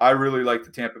 I really like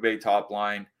the Tampa Bay top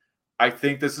line. I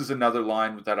think this is another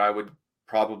line that I would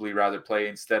probably rather play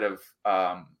instead of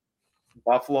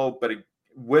Buffalo. But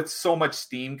with so much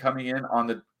steam coming in on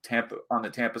the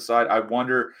Tampa side, I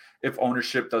wonder if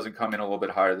ownership doesn't come in a little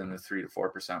bit higher than the 3 to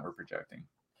 4% we're projecting.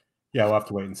 Yeah, we'll have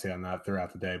to wait and see on that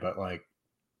throughout the day. But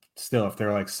still, if they're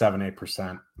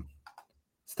 7-8%,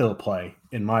 still a play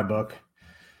in my book.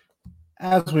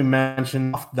 As we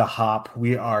mentioned off the hop,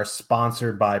 we are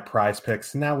sponsored by Prize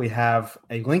Picks. Now we have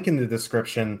a link in the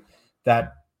description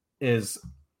that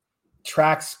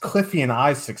tracks Cliffy and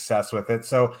I's success with it.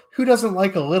 So who doesn't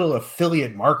like a little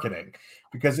affiliate marketing?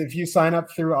 Because if you sign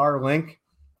up through our link,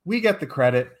 we get the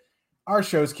credit. Our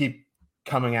shows keep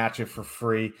coming at you for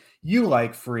free. You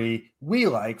like free. We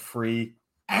like free.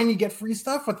 And you get free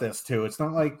stuff with this too. It's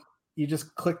not like you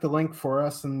just click the link for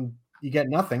us and you get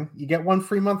nothing. You get 1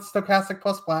 free month Stokastic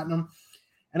Plus Platinum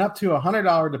and up to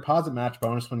 $100 deposit match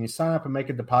bonus when you sign up and make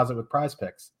a deposit with Prize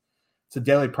Picks. It's a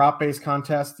daily prop-based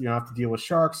contest. You don't have to deal with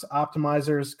sharks,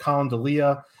 optimizers, Colin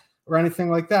D'Elia, or anything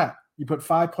like that. You put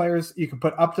 5 players. You can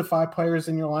put up to 5 players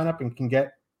in your lineup and can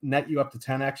net you up to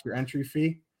 10x your entry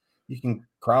fee. You can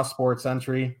cross sports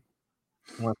entry.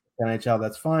 NHL,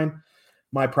 that's fine.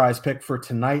 My prize pick for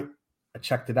tonight, I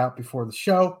checked it out before the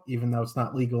show, even though it's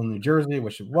not legal in New Jersey. I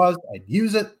wish it was. I'd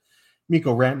use it.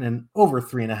 Mikko Rantanen over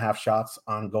 3.5 shots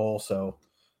on goal. So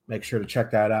make sure to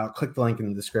check that out. Click the link in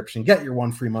the description. Get your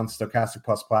 1 free month Stokastic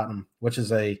Plus Platinum, which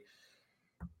is a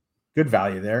good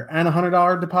value there, and a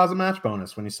 $100 deposit match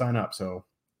bonus when you sign up. So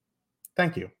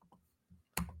thank you.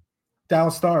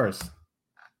 Dallas Stars,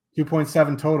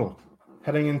 2.7 total.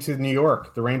 Heading into New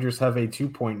York, the Rangers have a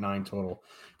 2.9 total.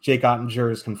 Jake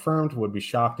Ottinger is confirmed. Would be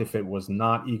shocked if it was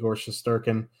not Igor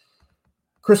Shesterkin.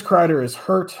 Chris Kreider is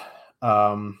hurt.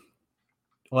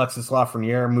 Alexis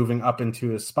Lafreniere moving up into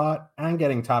his spot and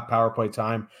getting top power play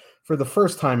time for the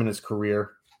first time in his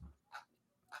career.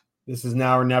 This is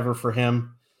now or never for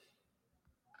him.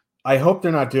 I hope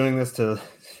they're not doing this to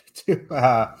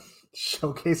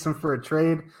showcase him for a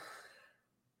trade.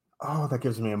 Oh, that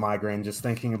gives me a migraine just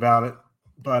thinking about it.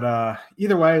 But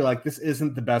either way, like, this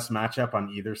isn't the best matchup on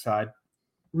either side.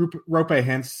 Rope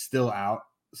Hintz still out.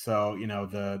 So,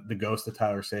 the ghost of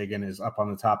Tyler Seguin is up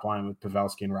on the top line with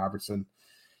Pavelski and Robertson.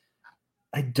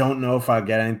 I don't know if I'll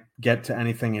get to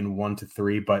anything in 1 to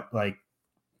 3, but like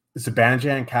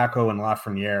Zibanejad, Kakko, and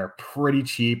Lafreniere pretty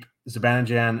cheap.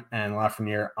 Zibanejad and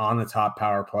Lafreniere on the top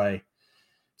power play.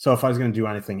 So if I was going to do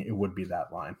anything, it would be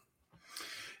that line.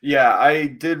 Yeah, I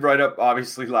did write up,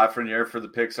 obviously, Lafreniere for the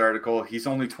picks article. He's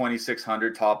only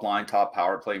 2,600 top line, top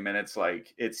power play minutes.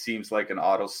 Like, it seems like an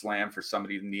auto slam for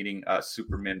somebody needing a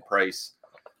Superman price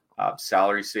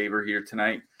salary saver here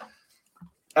tonight.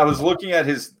 I was looking at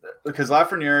because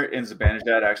Lafreniere and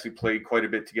Zibanejad actually played quite a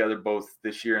bit together both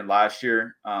this year and last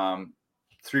year.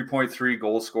 3.3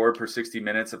 goals scored per 60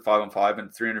 minutes at 5-on-5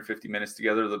 and 350 minutes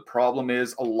together. The problem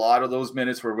is a lot of those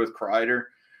minutes were with Kreider,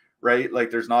 right?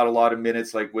 Like, there's not a lot of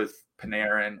minutes like with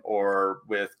Panarin or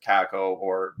with Kakko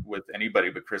or with anybody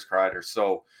but Chris Kreider.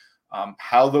 So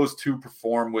how those two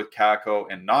perform with Kakko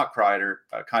and not Kreider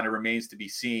kind of remains to be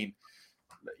seen.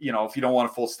 If you don't want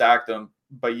to full stack them,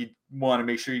 but you want to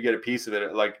make sure you get a piece of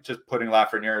it, like just putting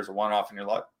Lafreniere as a one-off in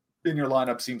your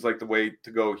lineup seems like the way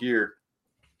to go here.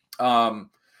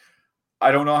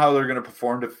 I don't know how they're going to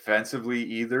perform defensively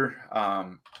either.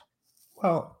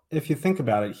 Well, if you think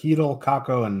about it, Hedl,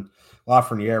 Kakko, and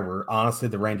Lafreniere were honestly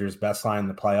the Rangers' best line in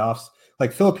the playoffs.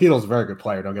 Like, Philip Hedl's a very good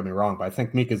player, don't get me wrong, but I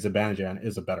think Mika Zibanejad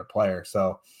is a better player.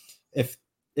 So if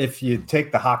you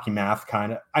take the hockey math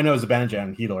kind of, I know Zibanejad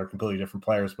and Hedl are completely different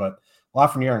players, but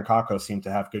Lafreniere and Kakko seem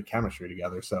to have good chemistry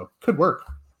together, so could work.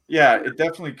 Yeah, it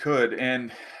definitely could.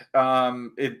 And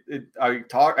I'm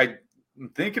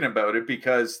thinking about it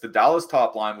because the Dallas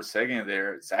top line with Seguin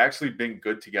there, it's actually been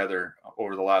good together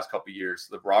over the last couple of years.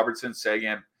 The Robertson,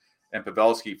 Seguin, and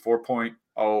Pavelski,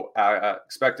 4.0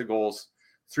 expected goals,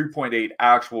 3.8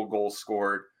 actual goals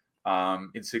scored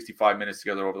in 65 minutes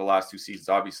together over the last 2 seasons.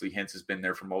 Obviously, Hintz has been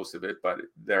there for most of it, but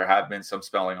there have been some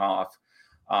spelling off.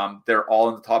 They're all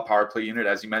in the top power play unit,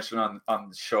 as you mentioned on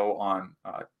the show on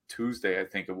Tuesday, I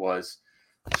think it was.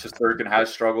 Shesterkin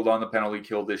has struggled on the penalty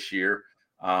kill this year.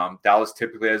 Dallas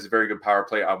typically has a very good power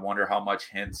play. I wonder how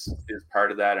much Hintz is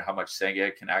part of that and how much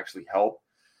Seguin can actually help.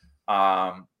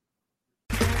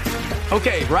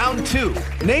 Okay, round 2.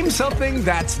 Name something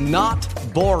that's not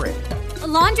boring. A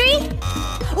laundry?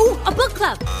 Ooh, a book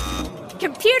club.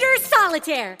 Computer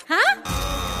solitaire, huh?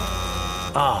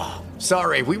 Ah,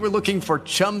 sorry, we were looking for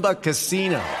Chumba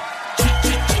Casino.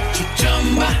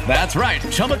 That's right,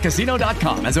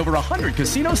 ChumbaCasino.com has over 100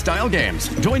 casino-style games.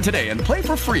 Join today and play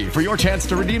for free for your chance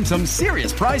to redeem some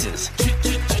serious prizes.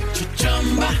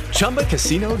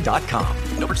 ChumbaCasino.com.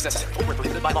 No purchase necessary. Void where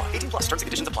prohibited by law. 18+ terms and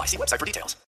conditions apply. See website for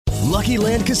details. Lucky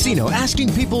Land Casino,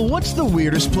 asking people, what's the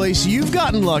weirdest place you've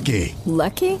gotten lucky?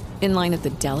 Lucky? In line at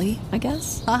the deli, I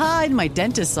guess? Aha, in my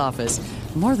dentist's office.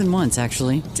 More than once,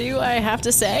 actually. Do I have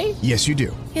to say? Yes, you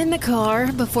do. In the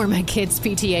car before my kids'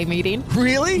 PTA meeting.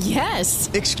 Really? Yes.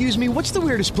 Excuse me, what's the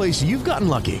weirdest place you've gotten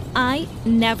lucky? I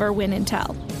never win and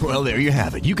tell. Well, there you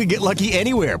have it. You can get lucky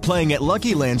anywhere, playing at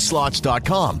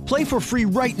LuckyLandSlots.com. Play for free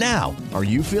right now. Are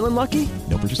you feeling lucky?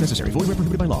 No purchase necessary. Void where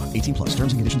prohibited by law. 18+.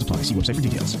 Terms and conditions apply. See website for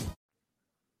details.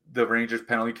 The Rangers'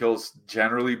 penalty kills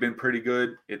generally been pretty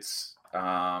good. It's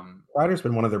Ryder's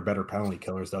been one of their better penalty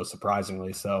killers, though,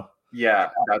 surprisingly. So yeah,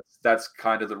 that's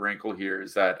kind of the wrinkle here,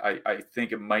 is that I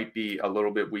think it might be a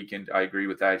little bit weakened. I agree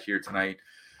with that here tonight.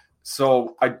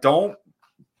 So I don't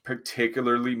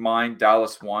particularly mind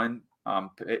Dallas 1.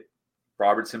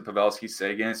 Robertson, Pavelski,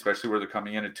 Seguin, especially where they're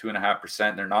coming in at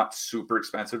 2.5%. They're not super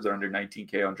expensive. They're under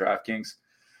 $19K on DraftKings.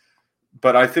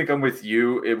 But I think I'm with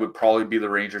you. It would probably be the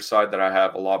Rangers side that I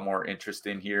have a lot more interest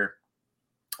in here.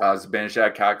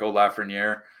 Zibanejad, Kakko,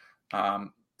 Lafreniere.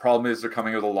 Problem is they're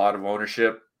coming with a lot of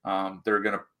ownership. They're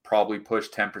going to probably push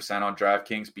 10% on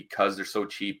DraftKings because they're so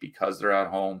cheap, because they're at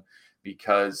home,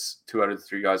 because 2 out of the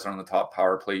 3 guys are on the top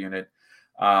power play unit.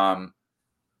 That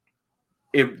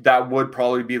would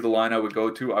probably be the line I would go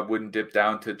to. I wouldn't dip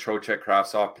down to Trocheck,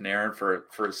 Kravtsov, Panarin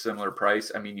for a similar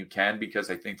price. I mean, you can, because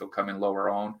I think they'll come in lower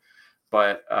owned.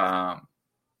 But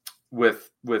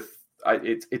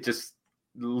it just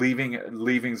leaving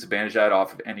Zibanejad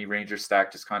off of any Ranger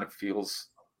stack just kind of feels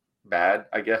bad,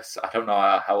 I guess. I don't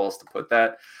know how else to put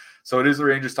that. So it is the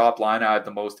Rangers top line I have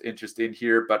the most interest in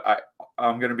here, but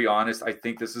I'm going to be honest. I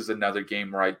think this is another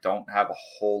game where I don't have a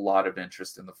whole lot of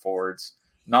interest in the forwards,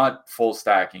 not full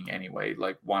stacking anyway,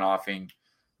 like one-offing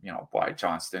why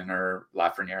Johnston or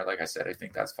Lafreniere, like I said, I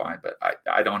think that's fine. But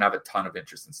I don't have a ton of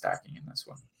interest in stacking in this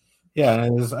one. Yeah,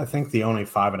 it is, I think, the only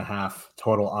 5.5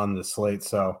 total on the slate,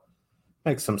 so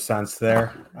makes some sense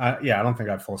there. I don't think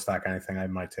I'd full stack anything. I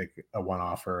might take a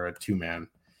one-off or a two-man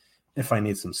if I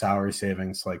need some salary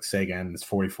savings. Like Sagan is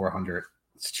 4,400.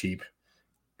 It's cheap.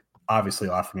 Obviously,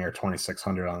 Lafreniere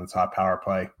 2,600 on the top power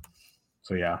play.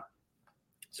 So yeah,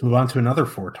 let's move on to another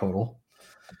 4 total.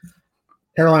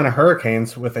 Carolina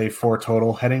Hurricanes with a 4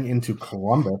 total heading into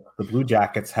Columbus. The Blue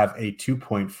Jackets have a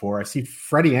 2.4. I see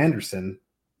Freddie Anderson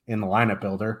in the lineup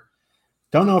builder.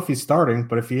 Don't know if he's starting,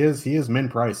 but if he is min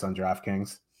price on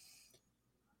DraftKings.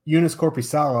 Eunice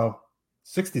Korpisalo,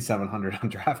 6,700 on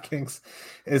DraftKings,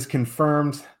 is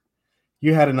confirmed.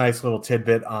 You had a nice little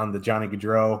tidbit on the Johnny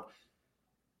Gaudreau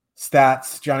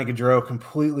stats. Johnny Gaudreau,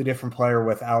 completely different player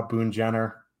without Boone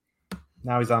Jenner.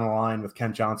 Now he's on a line with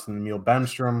Kent Johnson and Emil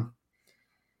Bemstrom.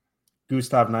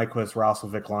 Gustav Nyquist,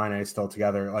 Roslovic, Line still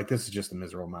together. Like, this is just a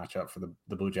miserable matchup for the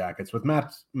Blue Jackets. With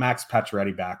Max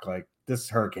Pacioretty back, like, this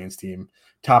Hurricanes team,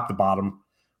 top to bottom,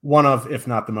 one of, if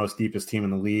not the most deepest team in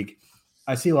the league.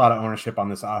 I see a lot of ownership on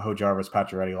this Aho Jarvis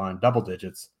Pacioretty line, double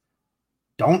digits.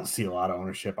 Don't see a lot of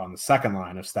ownership on the second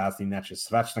line of Stastny, Necas,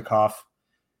 Svechnikov.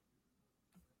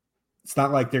 It's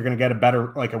not like they're going to get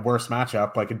a worse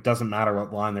matchup. Like, it doesn't matter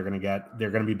what line they're going to get.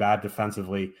 They're going to be bad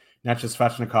defensively. Necas,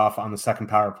 Svechnikov on the second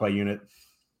power play unit.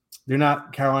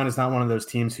 Carolina's not one of those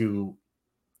teams who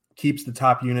keeps the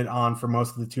top unit on for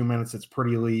most of the 2 minutes. It's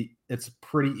pretty elite. It's a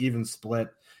pretty even split.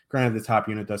 Granted, the top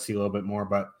unit does see a little bit more,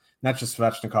 but Necas,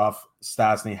 Svechnikov,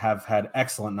 Stastny have had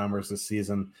excellent numbers this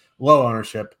season. Low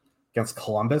ownership against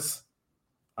Columbus.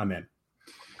 I'm in.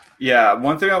 Yeah,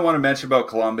 one thing I want to mention about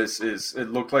Columbus is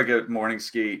it looked like a morning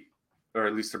skate, or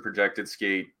at least a projected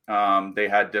skate. They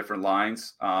had different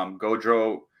lines.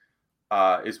 Gaudreau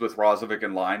is with Roslovic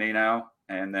and Line now,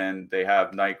 and then they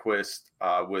have Nyquist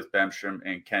with Bemstrom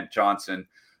and Kent Johnson.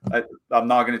 I'm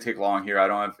not going to take long here. I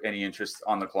don't have any interest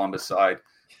on the Columbus side.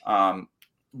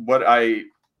 What I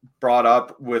brought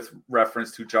up with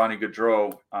reference to Johnny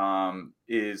Gaudreau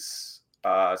is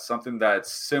something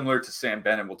that's similar to Sam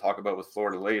Bennett. We'll talk about with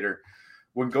Florida later.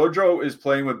 When Gaudreau is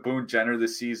playing with Boone Jenner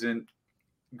this season,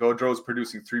 Gaudreau is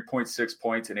producing 3.6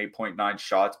 points and 8.9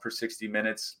 shots per 60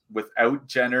 minutes. Without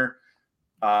Jenner,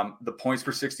 the points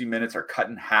per 60 minutes are cut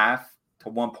in half to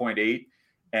 1.8,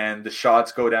 and the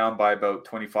shots go down by about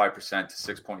 25% to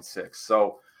 6.6.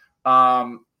 So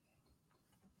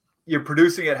you're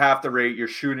producing at half the rate. You're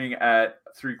shooting at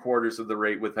 3/4 of the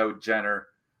rate without Jenner,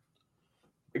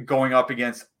 going up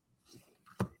against,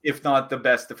 if not the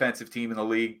best defensive team in the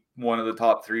league, one of the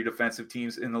top 3 defensive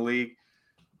teams in the league.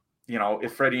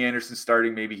 If Freddie Anderson's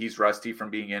starting, maybe he's rusty from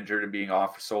being injured and being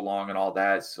off for so long and all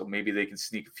that. So maybe they can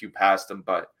sneak a few past him,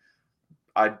 but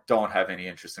I don't have any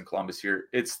interest in Columbus here.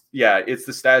 It's the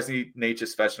Stastny,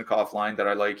 Necas, Svechnikov line that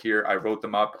I like here. I wrote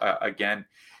them up again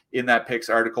in that picks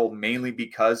article, mainly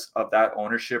because of that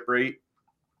ownership rate.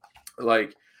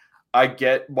 Like, I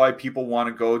get why people want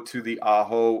to go to the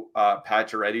Aho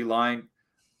Pacioretty line.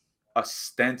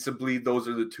 Ostensibly, those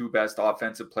are the 2 best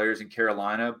offensive players in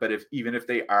Carolina. But even if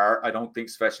they are, I don't think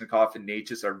Svechnikov and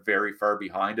Necas are very far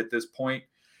behind at this point.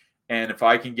 And if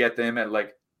I can get them at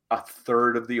like a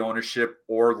third of the ownership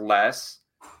or less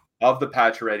of the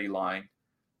Pacioretty line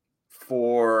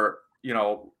for,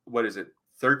 what is it?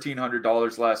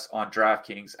 $1,300 less on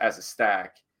DraftKings as a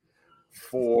stack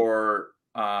for,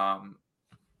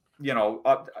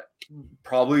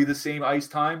 probably the same ice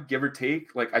time, give or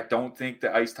take. Like, I don't think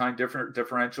the ice time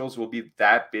differentials will be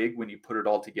that big when you put it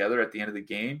all together at the end of the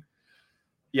game.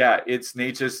 Yeah, it's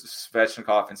Necas,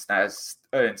 Svechnikov, and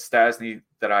Stastny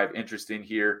that I have interest in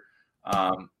here.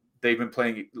 They've been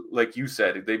playing, like you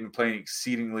said, they've been playing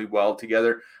exceedingly well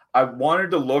together. I wanted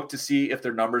to look to see if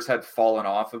their numbers had fallen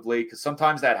off of late, because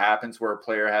sometimes that happens where a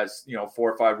player has 4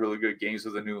 or 5 really good games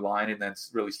with a new line and then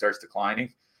really starts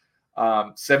declining.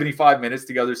 75 minutes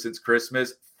together since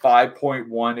Christmas,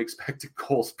 5.1 expected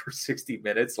goals per 60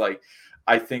 minutes. Like,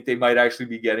 I think they might actually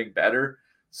be getting better.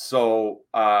 So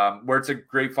where it's a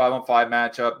great 5-on-5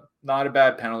 matchup, not a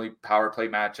bad penalty power play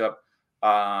matchup.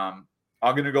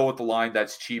 I'm going to go with the line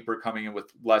that's cheaper, coming in with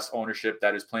less ownership,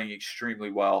 that is playing extremely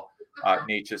well.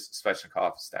 Necas,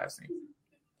 Svechnikov, Stastny.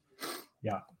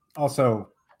 Yeah. Also,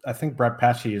 I think Brett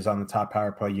Pesce is on the top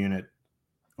power play unit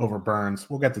over Burns.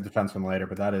 We'll get to defenseman later,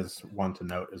 but that is one to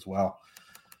note as well.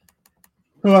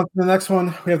 Move on to the next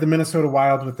one. We have the Minnesota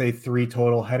Wild with a 3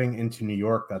 total heading into New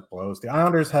York. That blows. The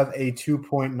Islanders have a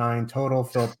 2.9 total.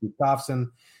 Philip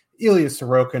Gustafsson. Ilya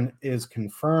Sorokin is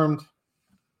confirmed.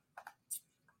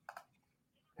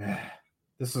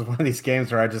 This is one of these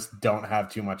games where I just don't have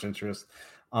too much interest.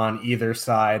 on either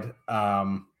side.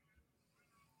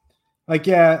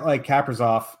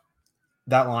 Kaprizov,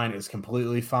 that line is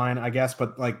completely fine, I guess,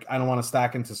 but like I don't want to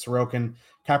stack into Sorokin.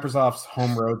 Kaprizov's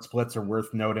home road splits are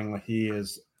worth noting.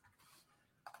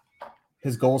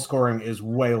 His goal scoring is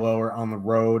way lower on the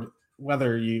road.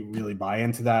 Whether you really buy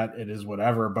into that, it is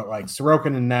whatever. But like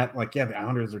Sorokin and net, the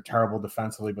Islanders are terrible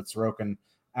defensively, but Sorokin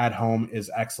at home is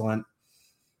excellent.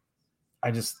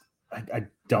 I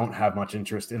don't have much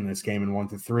interest in this game in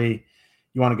 1-3.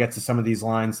 You want to get to some of these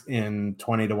lines in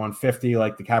 20 to 150,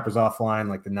 like the Kaprizov line,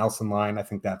 like the Nelson line. I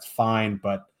think that's fine.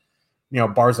 But,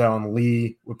 Barzal and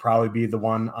Lee would probably be the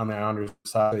one on the Islanders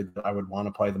side that I would want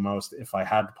to play the most if I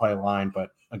had to play a line.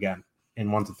 But again, in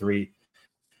 1-3,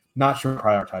 not sure to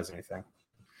prioritize anything.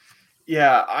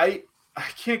 Yeah, I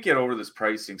can't get over this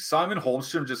pricing. Simon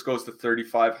Holmstrom just goes to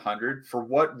 3,500. For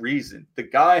what reason? The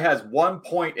guy has 1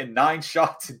 point and 9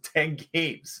 shots in 10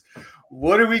 games.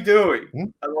 What are we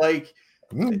doing?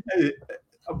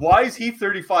 Why is he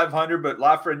 3,500 but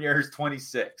Lafreniere is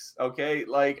 26? Okay,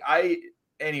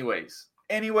 anyways.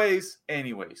 One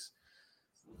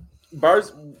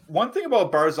thing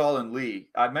about Barzal and Lee,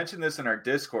 I mentioned this in our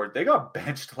Discord. They got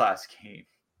benched last game.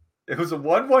 It was a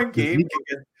 1-1 game.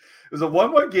 It was a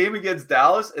 1-1 game against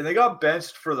Dallas, and they got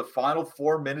benched for the final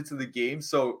 4 minutes of the game.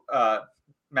 So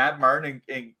Matt Martin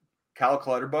and Cal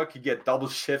Clutterbuck could get double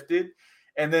shifted,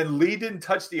 and then Lee didn't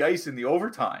touch the ice in the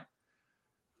overtime.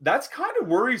 That's kind of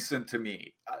worrisome to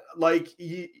me.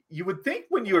 You would think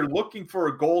when you're looking for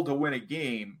a goal to win a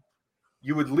game,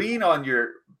 you would lean on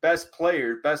your best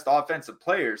offensive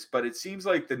players, but it seems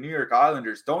like the New York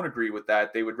Islanders don't agree with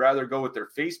that. They would rather go with their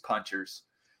face punchers.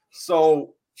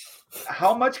 So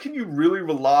how much can you really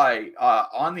rely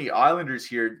on the Islanders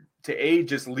here to A,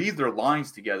 just leave their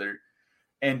lines together,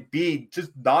 and B, just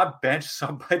not bench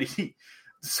somebody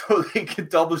so they can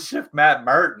double shift Matt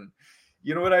Martin?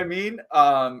 You know what I mean?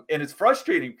 And it's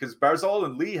frustrating because Barzal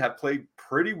and Lee have played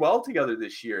pretty well together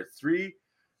this year. 3.8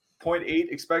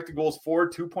 expected goals for,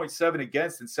 2.7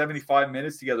 against in 75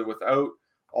 minutes together without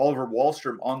Oliver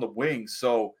Wahlstrom on the wing.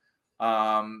 So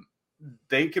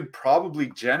they can probably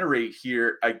generate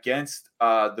here against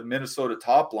the Minnesota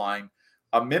top line.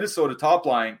 A Minnesota top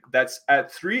line that's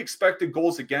at 3 expected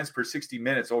goals against per 60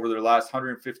 minutes over their last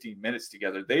 115 minutes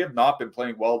together. They have not been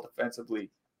playing well defensively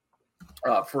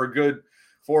for a good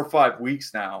 4 or 5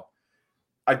 weeks now.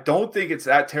 I don't think it's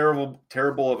that terrible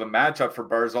of a matchup for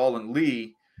Barzal and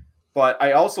Lee, but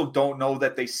I also don't know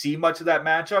that they see much of that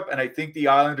matchup, and I think the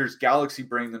Islanders galaxy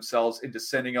bring themselves into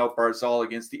sending out Barzal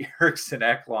against the Eriksson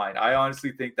Ek line. I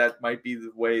honestly think that might be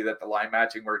the way that the line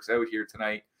matching works out here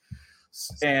tonight.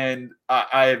 And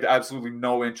I have absolutely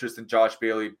no interest in Josh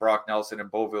Bailey, Brock Nelson, and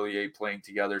Beauvillier playing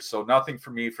together, so nothing for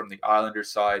me from the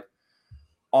Islanders side.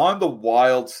 On the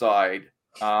Wild side,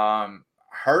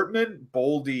 Hartman,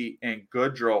 Boldy, and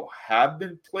Goodrow have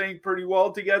been playing pretty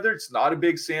well together. It's not a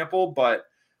big sample, but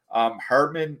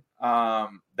Hartman,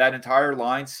 that entire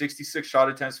line, 66 shot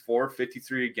attempts for,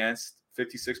 53 against,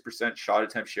 56% shot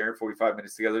attempt share in 45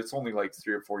 minutes together. It's only like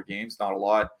 3 or 4 games, not a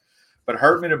lot. But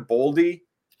Hartman and Boldy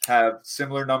have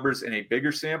similar numbers in a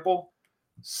bigger sample.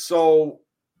 So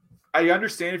I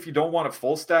understand if you don't want a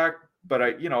full stack,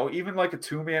 but even like a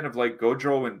 2-man of like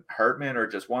Gaudreau and Hartman, or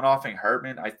just one-offing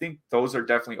Hartman, I think those are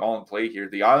definitely all in play here.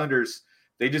 The Islanders,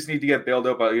 they just need to get bailed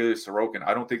out by either Sorokin.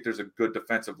 I don't think there's a good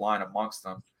defensive line amongst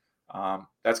them.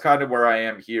 That's kind of where I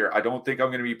am here. I don't think I'm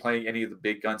going to be playing any of the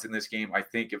big guns in this game. I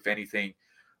think if anything,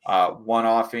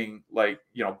 one-offing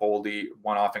Boldy,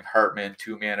 one-offing Hartman,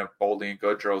 2-man of Boldy and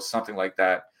Gaudreau, something like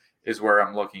that is where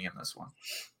I'm looking in this one.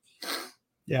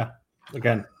 Yeah.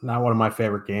 Again, not one of my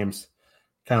favorite games.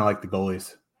 Kind of like the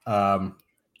goalies.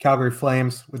 Calgary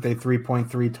Flames with a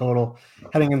 3.3 total.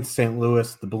 Heading into St.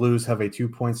 Louis, the Blues have a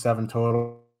 2.7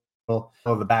 total.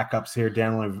 The backups here,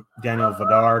 Daniel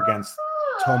Vladar against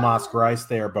Tomas Greiss,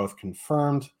 they are both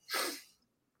confirmed.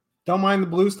 Don't mind the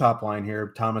Blues top line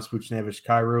here, Thomas Buchnevich,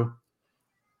 Kyrou.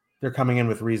 They're coming in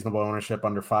with reasonable ownership,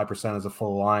 under 5% as a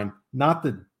full line. Not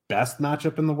the best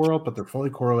matchup in the world, but they're fully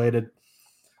correlated.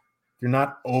 They're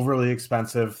not overly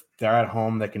expensive. They're at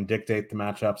home. They can dictate the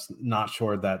matchups. Not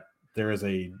sure that there is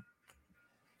a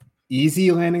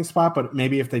easy landing spot, but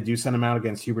maybe if they do send them out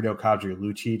against Huberdeau, Kadri, or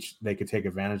Lucic, they could take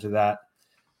advantage of that.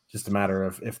 Just a matter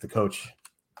of if the coach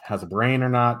has a brain or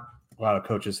not. A lot of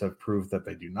coaches have proved that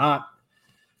they do not.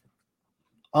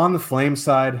 On the Flame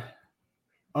side,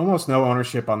 almost no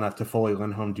ownership on that Toffoli,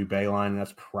 Lindholm, Dubé line.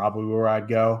 That's probably where I'd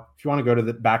go. If you want to go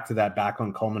to back to that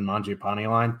Backlund, Coleman, Mangiapane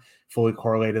line, fully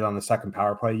correlated on the second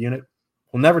power play unit,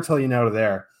 we'll never tell you no to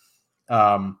there.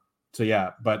 So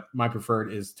yeah, but my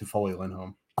preferred is Toffoli,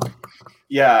 Lindholm.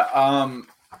 Yeah,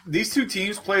 These two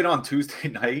teams played on Tuesday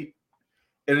night,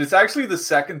 and it's actually the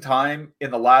second time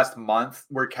in the last month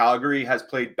where Calgary has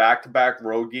played back-to-back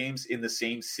road games in the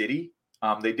same city.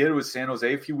 They did it with San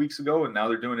Jose a few weeks ago, and now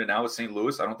they're doing it now with St.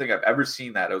 Louis. I don't think I've ever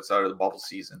seen that outside of the bubble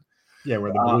season. Yeah,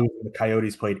 where the Blues and the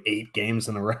Coyotes played 8 games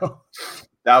in a row.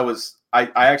 That was I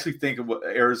actually think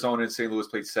Arizona and St. Louis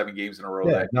played 7 games in a row.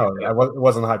 Yeah, it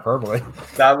wasn't hyperbole.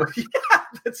 That was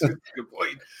that's a good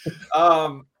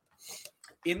point.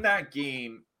 In that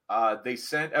game, they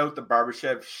sent out the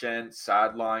Barbashev, Shen,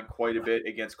 Sadline quite a bit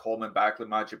against Coleman, Backlund,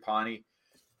 Mangiapane,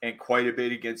 and quite a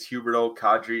bit against Huberdeau,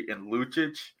 Kadri, and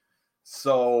Lucic.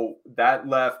 So that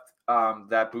left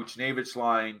that Buchnevich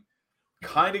line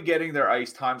kind of getting their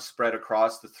ice time spread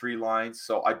across the 3 lines.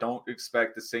 So I don't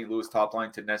expect the St. Louis top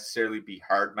line to necessarily be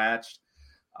hard matched.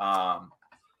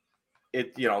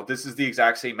 This is the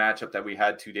exact same matchup that we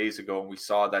had 2 days ago, and we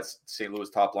saw that St.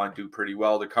 Louis top line do pretty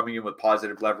well. They're coming in with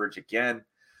positive leverage again.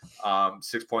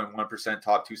 6.1%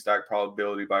 top 2 stack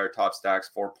probability by our top stacks,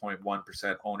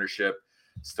 4.1% ownership.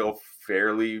 Still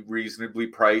fairly reasonably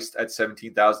priced at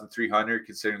 17,300,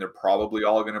 considering they're probably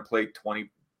all going to play 20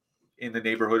 in the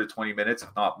neighborhood of 20 minutes, if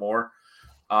not more.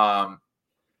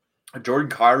 Jordan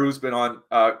Kyrie's been on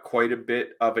quite a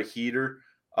bit of a heater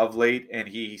of late, and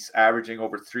he's averaging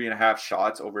over 3.5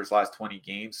 shots over his last 20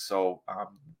 games. So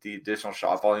the additional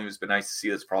shot volume has been nice to see.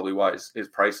 That's probably why his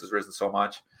price has risen so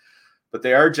much. But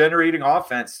they are generating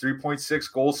offense,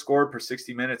 3.6 goals scored per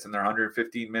 60 minutes, and they're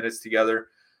 115 minutes together.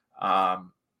 Not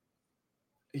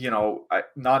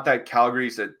that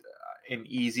Calgary's an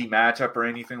easy matchup or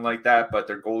anything like that, but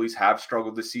their goalies have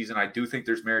struggled this season. I do think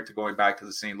there's merit to going back to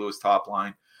the St. Louis top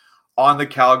line. On the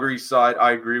Calgary side,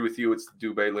 I agree with you. It's the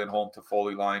Dubé, Lindholm,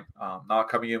 Toffoli line. Not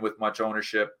coming in with much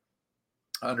ownership,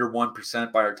 under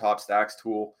 1% by our top stacks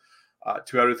tool.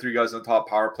 2 out of 3 guys on the top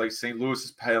power play. St.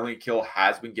 Louis's penalty kill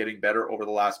has been getting better over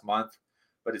the last month,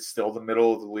 but it's still the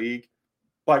middle of the league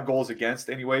by goals against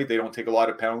anyway. They don't take a lot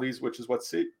of penalties, which is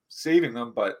what's saving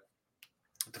them. But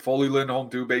Toffoli, Lindholm,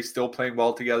 Dubé still playing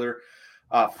well together.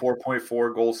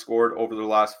 4.4 goals scored over the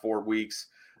last 4 weeks.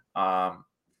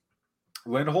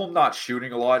 Lindholm not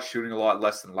shooting a lot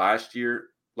less than last year.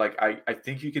 Like, I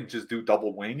think you can just do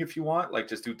double wing if you want. Like,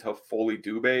 just do Toffoli,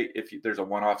 Dubé if there's a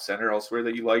one-off center elsewhere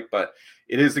that you like. But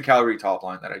it is the Calgary top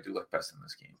line that I do like best in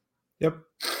this game. Yep.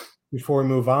 Before we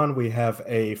move on, we have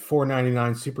a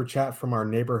 $4.99 super chat from our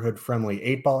neighborhood-friendly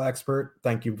 8-ball expert.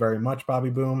 Thank you very much, Bobby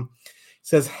Boom. He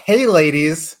says, hey,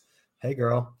 ladies. Hey,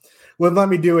 girl. Would let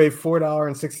me do a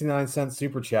 $4.69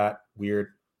 super chat. Weird.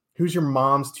 Who's your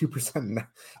mom's 2%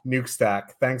 nuke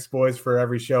stack? Thanks, boys, for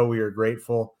every show. We are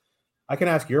grateful. I can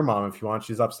ask your mom if you want.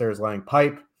 She's upstairs laying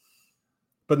pipe.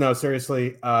 But no,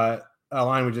 seriously, a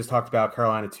line we just talked about,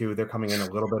 Carolina 2, they're coming in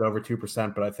a little bit over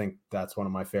 2%, but I think that's one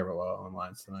of my favorite low-owned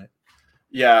lines tonight.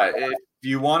 Yeah, if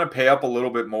you want to pay up a little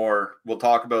bit more, we'll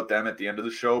talk about them at the end of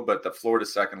the show, but the Florida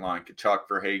second line, Kachuk,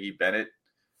 Verhaeghe, Bennett,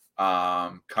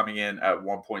 coming in at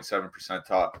 1.7%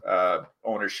 top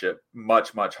ownership,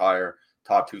 much, much higher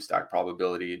top 2 stack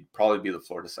probability. It'd probably be the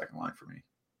Florida second line for me.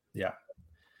 Yeah.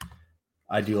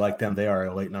 I do like them. They are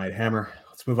a late night hammer.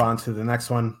 Let's move on to the next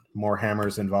one. More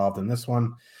hammers involved in this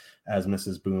one as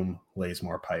Mrs. Boom lays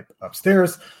more pipe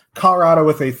upstairs. Colorado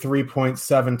with a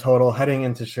 3.7 total. Heading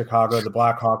into Chicago, the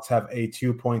Blackhawks have a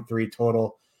 2.3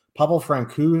 total. Pavel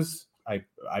Francouz,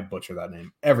 I butcher that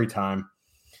name every time.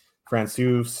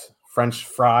 Francouz, French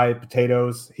fry,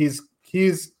 potatoes. He's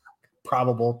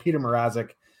probable. Peter Mrazek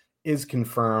is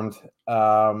confirmed.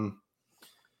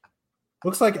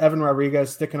 Looks like Evan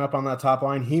Rodriguez sticking up on that top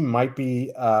line. He might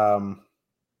be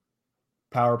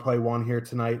power play 1 here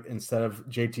tonight instead of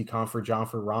JT Compher,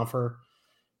 Jonfer, Romfer.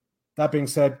 That being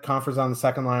said, Compher's on the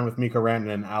second line with Mikko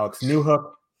Rantanen and Alex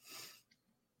Newhook.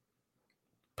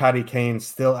 Patty Kane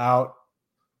still out.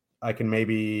 I can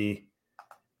maybe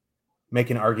make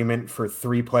an argument for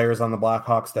 3 players on the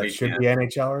Blackhawks that should be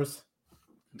NHLers.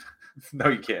 No,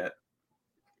 you can't.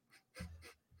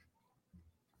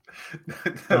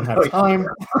 Don't have time.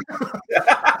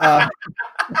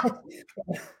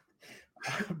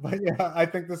 But yeah, I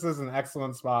think this is an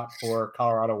excellent spot for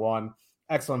Colorado 1.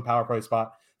 Excellent power play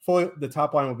spot. The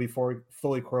top line will be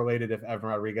fully correlated if Evan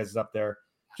Rodriguez is up there.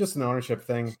 Just an ownership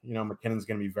thing. McKinnon's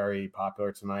going to be very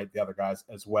popular tonight. The other guys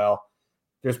as well.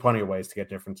 There's plenty of ways to get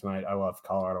different tonight. I love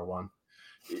Colorado 1.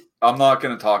 I'm not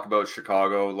going to talk about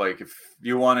Chicago. Like, if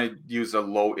you want to use a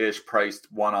low-ish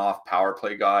priced one-off power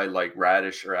play guy like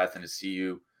Radish or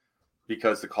Athanasiou,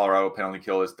 because the Colorado penalty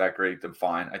kill is that great, then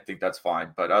fine. I think that's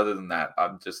fine. But other than that,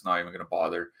 I'm just not even going to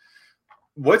bother.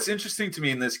 What's interesting to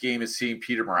me in this game is seeing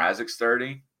Peter Mrazek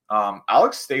starting.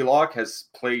 Alex Stalock has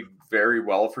played very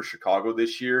well for Chicago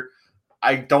this year.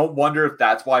 I don't wonder if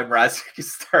that's why Mrazek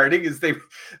is starting, is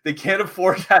they can't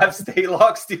afford to have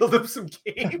Stalock steal them some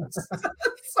games.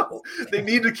 So they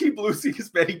need to keep losing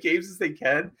as many games as they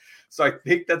can. So I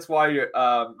think that's why you're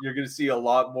going to see a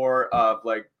lot more of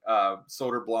like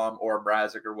Soderblom or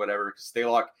Mrazek or whatever, because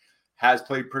Stalock has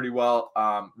played pretty well.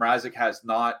 Mrazek has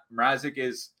not. Mrazek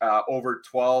is over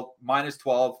minus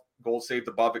 12 goals saved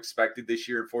above expected this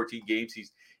year in 14 games.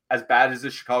 He's as bad as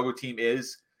the Chicago team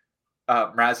is.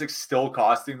 Mrazek's still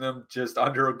costing them just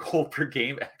under a goal per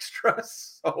game extra.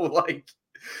 So, like,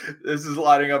 this is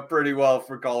lining up pretty well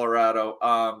for Colorado.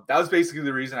 That was basically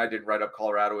the reason I didn't write up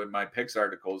Colorado in my picks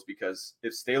articles, because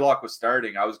if Stalock was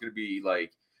starting, I was going to be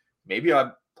like, maybe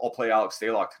I'll play Alex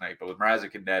Stalock tonight. But with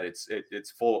Mrazek and net,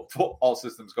 it's full all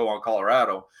systems go on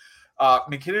Colorado.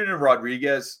 McKinnon and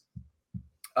Rodriguez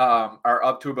are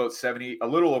up to about a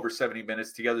little over 70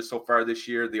 minutes together so far this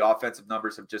year. The offensive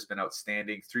numbers have just been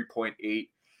outstanding. 3.8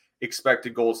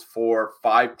 expected goals for,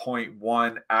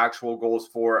 5.1 actual goals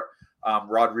for.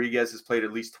 Rodriguez has played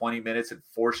at least 20 minutes in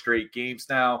 4 straight games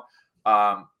now.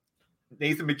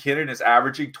 Nathan McKinnon is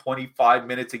averaging 25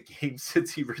 minutes a game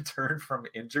since he returned from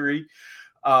injury.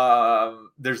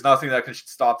 There's nothing that can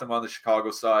stop them on the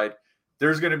Chicago side.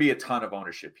 There's going to be a ton of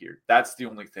ownership here. That's the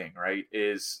only thing, right?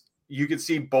 Is you can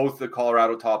see both the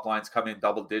Colorado top lines come in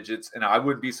double digits, and I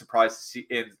wouldn't be surprised to see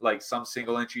in like some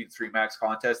single entry 3 max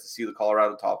contest to see the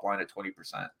Colorado top line at 20%.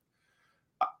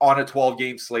 On a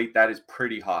 12-game slate, that is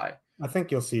pretty high. I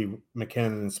think you'll see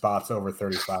McKinnon in spots over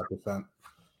 35%.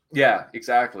 Yeah,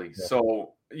 exactly. Yeah.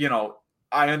 So,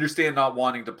 I understand not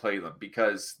wanting to play them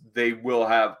because they will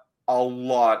have a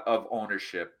lot of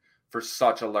ownership for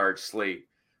such a large slate.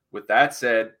 With that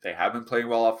said, they have been playing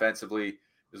well offensively.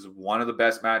 This is one of the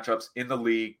best matchups in the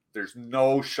league. There's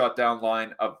no shutdown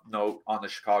line of note on the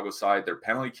Chicago side. Their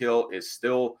penalty kill is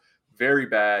still very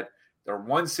bad. Their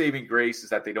one saving grace is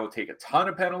that they don't take a ton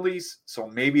of penalties. So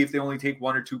maybe if they only take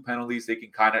 1 or 2 penalties, they can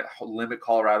kind of limit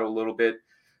Colorado a little bit.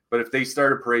 But if they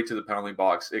start a parade to the penalty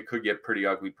box, it could get pretty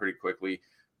ugly pretty quickly.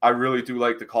 I really do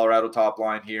like the Colorado top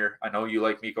line here. I know you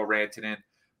like Mikko Rantanen.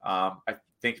 I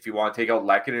think if you want to take out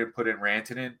Lehkonen and put in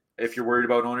Rantanen, if you're worried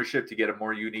about ownership to get a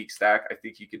more unique stack, I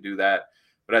think you can do that.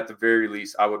 But at the very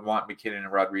least, I would want McKinnon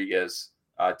and Rodriguez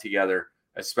together,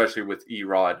 especially with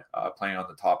E-Rod playing on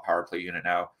the top power play unit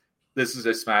now. This is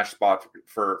a smash spot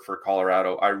for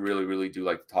Colorado. I really, really do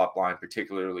like the top line,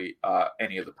 particularly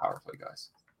any of the power play guys.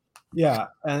 Yeah,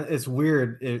 and it's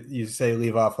weird if you say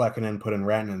leave off Lehkonen, put in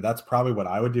Rantanen. That's probably what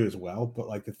I would do as well. But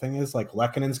like the thing is, like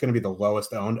Lehkonen's going to be the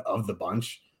lowest owned of the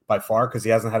bunch by far because he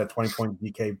hasn't had a 20-point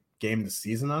DK game this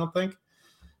season, I don't think,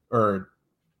 or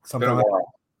something like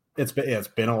that. It's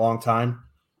been a long time.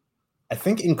 I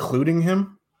think including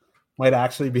him might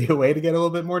actually be a way to get a little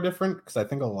bit more different because I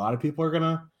think a lot of people are going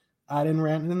to add in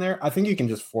Rantanen in there. I think you can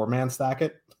just 4-man stack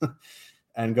it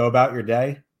and go about your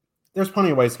day. There's plenty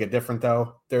of ways to get different,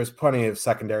 though. There's plenty of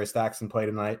secondary stacks in play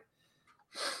tonight.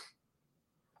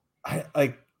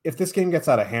 If this game gets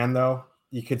out of hand, though,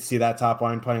 you could see that top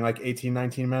line playing like 18,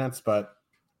 19 minutes, but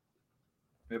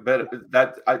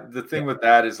the thing with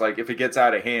that is like if it gets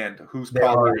out of hand, who's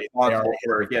probably responsible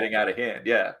for getting out of hand?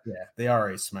 Yeah, they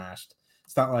already smashed.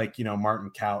 It's not like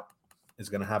Martin Kaut is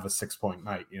going to have a 6-point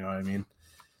night. You know what I mean?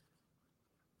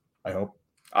 I hope.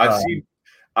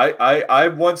 I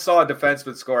once saw a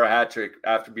defenseman score a hat trick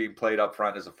after being played up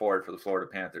front as a forward for the Florida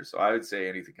Panthers. So I would say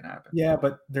anything can happen. Yeah,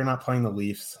 but they're not playing the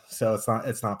Leafs, so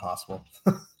it's not possible.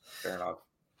 Fair enough.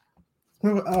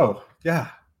 Oh yeah.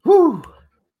 Woo.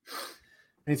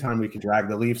 Anytime we can drag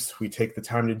the Leafs, we take the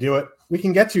time to do it. We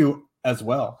can get you as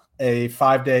well a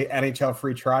 5-day NHL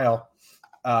free trial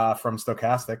from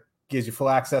Stochastic. Gives you full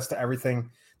access to everything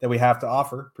that we have to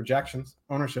offer: projections,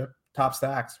 ownership, top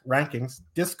stacks, rankings,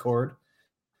 Discord.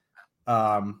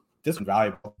 This is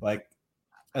valuable. Like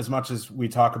as much as we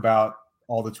talk about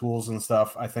all the tools and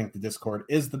stuff, I think the Discord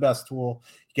is the best tool.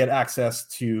 You get access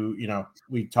to,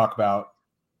 we talk about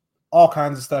all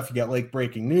kinds of stuff. You get late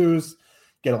breaking news,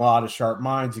 get a lot of sharp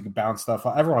minds. You can bounce stuff.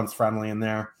 Everyone's friendly in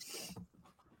there.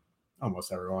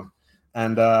 Almost everyone.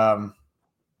 And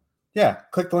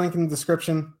click the link in the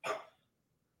description.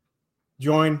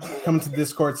 Join, come to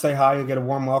Discord, say hi. You'll get a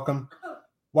warm welcome.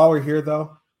 While we're here,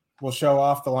 though, we'll show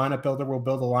off the lineup builder. We'll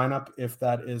build a lineup if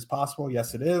that is possible.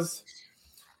 Yes, it is.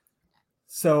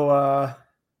 So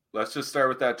let's just start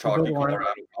with that chalky Colorado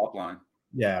top line.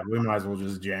 Yeah, we might as well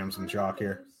just jam some chalk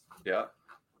here. Yeah.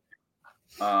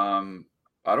 I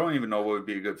don't even know what would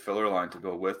be a good filler line to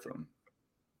go with them.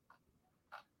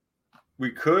 We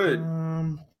could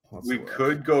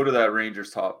go to that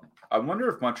Rangers top. I wonder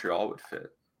if Montreal would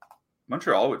fit.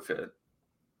 Montreal would fit.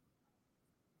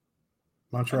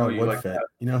 Montreal would like fit. That.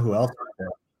 You know who else would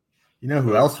fit? You know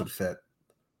who else would fit?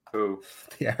 Who?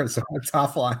 The Arizona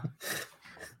top line.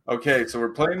 Okay, so we're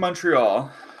playing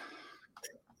Montreal.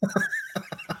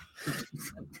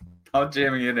 I'm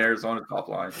jamming in Arizona top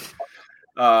line.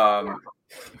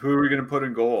 Who are we going to put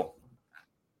in goal?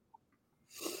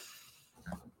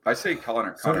 I say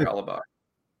Connor Hellebuyck.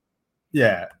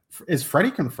 Yeah. Is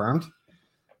Freddie confirmed?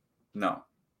 No.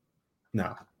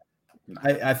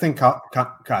 I think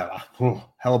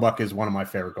Hellebuyck is one of my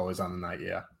favorite goalies on the night,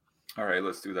 yeah. All right,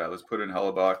 let's do that. Let's put in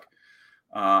Hellebuyck.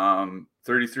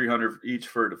 3,300 each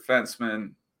for a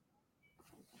defenseman.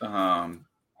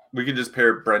 We can just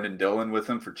pair Brendan Dillon with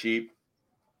him for cheap.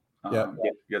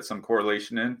 Get some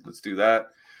correlation in. Let's do that.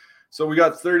 So we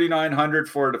got 3,900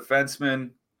 for a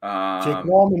defenseman. Jake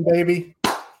Wallman, baby.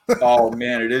 Oh,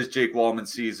 man, it is Jake Wallman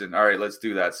season. All right, let's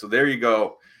do that. So there you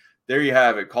go. There you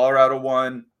have it. Colorado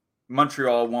won,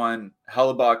 Montreal won,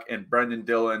 Hellebuyck and Brendan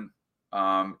Dillon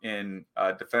in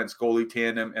defense goalie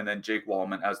tandem, and then Jake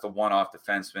Wallman as the one-off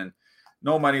defenseman.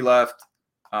 No money left.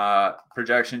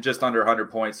 Projection just under 100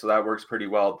 points, so that works pretty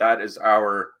well. That is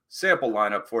our sample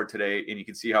lineup for today, and you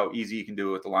can see how easy you can do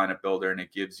it with the lineup builder, and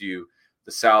it gives you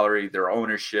the salary, their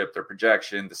ownership, their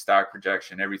projection, the stock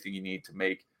projection, everything you need to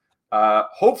make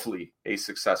hopefully a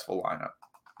successful lineup.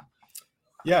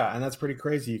 Yeah, and that's pretty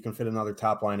crazy. You can fit another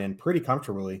top line in pretty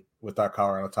comfortably with that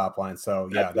Colorado top line. So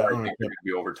yeah, that only could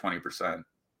be over 20%.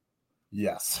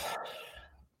 Yes,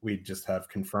 we just have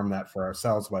confirmed that for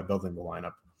ourselves by building the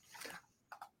lineup.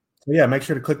 So yeah, make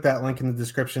sure to click that link in the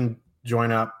description.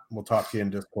 Join up. We'll talk to you in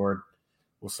Discord.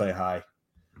 We'll say hi.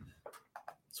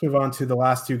 Let's move on to the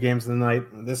last two games of the night.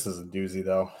 This is a doozy,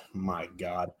 though. My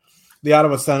God. The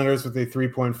Ottawa Senators with a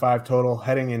 3.5 total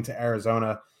heading into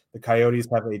Arizona. The Coyotes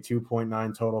have a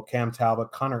 2.9 total. Cam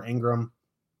Talbot, Connor Ingram,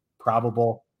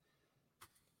 probable.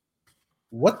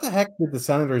 What the heck did the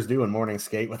Senators do in morning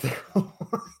skate with their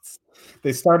awards?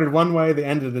 They started one way, they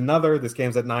ended another. This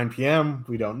game's at 9 p.m.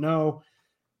 We don't know.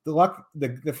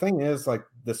 The thing is, like,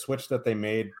 the switch that they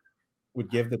made would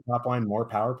give the top line more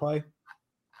power play.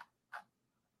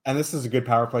 And this is a good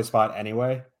power play spot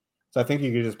anyway. So I think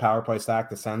you could just power play stack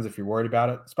the Sens if you're worried about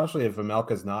it, especially if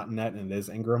Vemelka's not in net and it is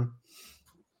Ingram.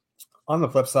 On the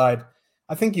flip side,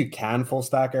 I think you can full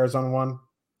stack Arizona 1.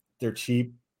 They're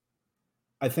cheap.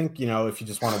 I think, if you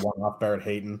just want to one-off Barrett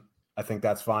Hayton, I think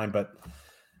that's fine. But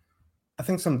I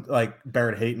think some like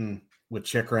Barrett Hayton with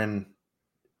Chychrun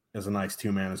is a nice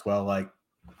two-man as well. Like,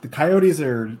 the Coyotes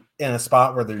are in a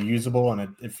spot where they're usable,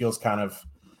 and it feels kind of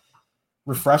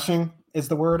refreshing is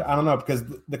the word. I don't know, because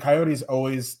the Coyotes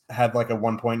always had like a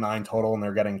 1.9 total and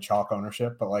they're getting chalk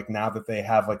ownership. But like now that they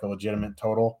have like a legitimate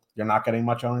total, you're not getting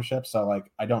much ownership. So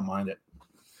like, I don't mind it.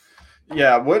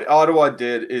 Yeah, what Ottawa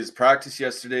did is practice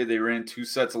yesterday. They ran two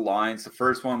sets of lines. The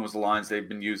first one was the lines they've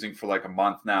been using for like a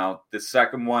month now. The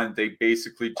second one, they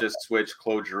basically just switched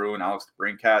Claude Giroux and Alex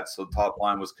DeBrincat. So the top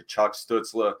line was Tkachuk,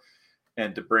 Stützle,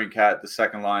 and DeBrincat. The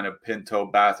second line of Pinto,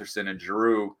 Batherson, and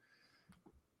Giroux.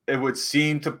 It would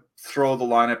seem to throw the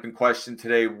lineup in question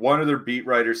today. One of their beat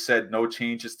writers said no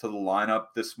changes to the lineup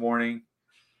this morning.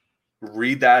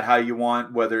 Read that how you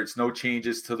want, whether it's no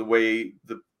changes to the way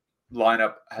the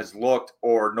lineup has looked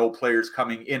or no players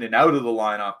coming in and out of the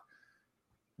lineup.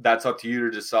 That's up to you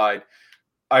to decide.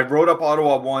 I wrote up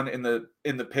Ottawa 1 in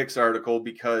the picks article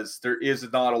because there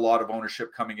is not a lot of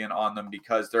ownership coming in on them,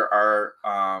 because there are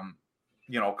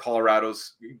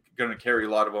Colorado's going to carry a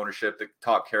lot of ownership. The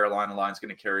top Carolina line is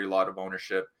going to carry a lot of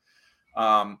ownership.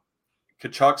 Tkachuk,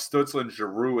 Stützle, and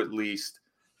Giroux at least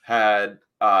had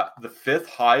the fifth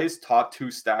highest top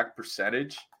two stack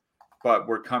percentage, but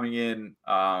we're coming in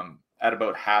at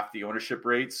about half the ownership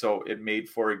rate, so it made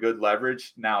for a good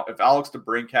leverage. Now, if Alex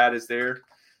DeBrincat is there,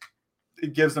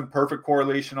 it gives them perfect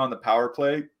correlation on the power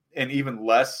play and even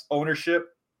less ownership.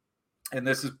 And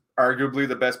this is arguably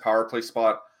the best power play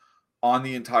spot on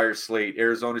the entire slate.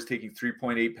 Arizona's taking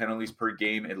 3.8 penalties per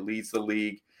game. It leads the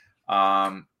league.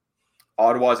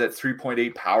 Ottawa's at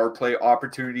 3.8 power play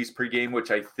opportunities per game, which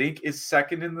I think is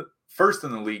first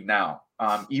in the league now,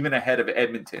 even ahead of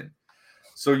Edmonton.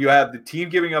 So you have the team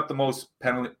giving up the most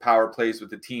penalty power plays with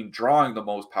the team drawing the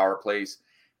most power plays.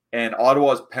 And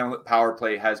Ottawa's power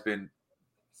play has been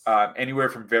anywhere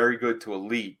from very good to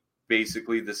elite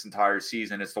basically this entire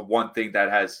season. It's the one thing that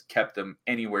has kept them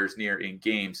anywhere near in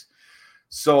games.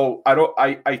 So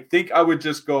I think I would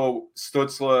just go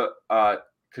Stützle,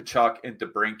 Tkachuk, and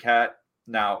DeBrincat.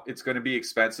 Now, it's going to be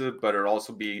expensive, but it'll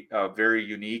also be very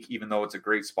unique, even though it's a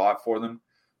great spot for them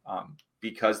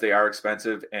because they are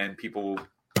expensive, and people,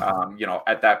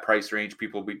 at that price range,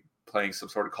 people will be playing some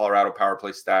sort of Colorado power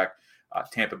play stack,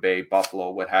 Tampa Bay, Buffalo,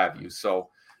 what have you. So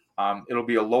It'll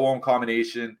be a low-owned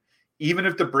combination. Even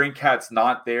if the Brinkat's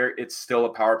not there, it's still a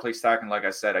power play stack. And like I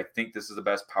said, I think this is the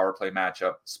best power play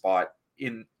matchup spot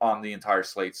on the entire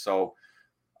slate. So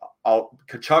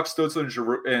Kachuk, Stützle, and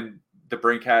Giroux, and the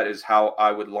Brinkat is how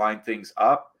I would line things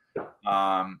up.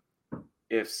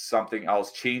 If something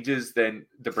else changes, then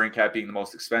the Brinkat being the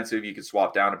most expensive, you can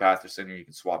swap down to Batherson or you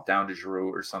can swap down to Giroux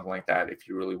or something like that if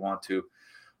you really want to.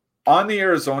 On the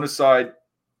Arizona side,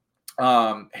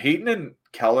 Hayden and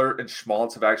Keller and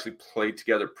Schmaltz have actually played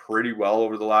together pretty well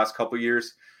over the last couple of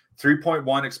years.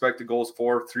 3.1 expected goals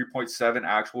for, 3.7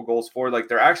 actual goals for. Like,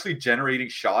 they're actually generating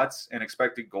shots and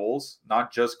expected goals,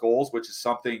 not just goals, which is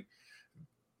something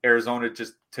Arizona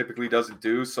just typically doesn't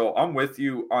do. So I'm with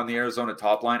you on the Arizona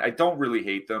top line. I don't really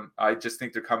hate them. I just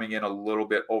think they're coming in a little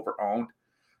bit over-owned.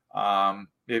 I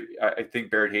think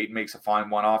Barrett Hayton makes a fine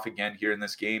one-off again here in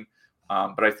this game.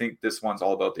 But I think this one's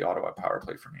all about the Ottawa power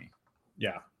play for me.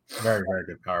 Yeah, very, very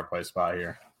good power play spot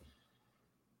here.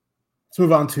 Let's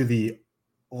move on to the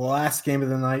last game of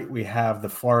the night. We have the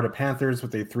Florida Panthers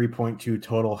with a 3.2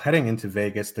 total heading into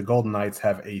Vegas. The Golden Knights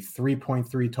have a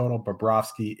 3.3 total.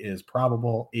 Bobrovsky is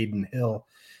probable. Aiden Hill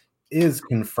is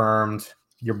confirmed.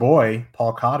 Your boy,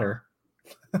 Paul Cotter,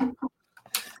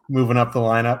 moving up the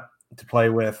lineup to play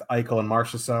with Eichel and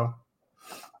Marchessault.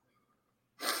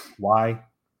 Why?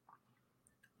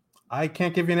 I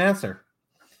can't give you an answer.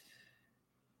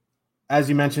 As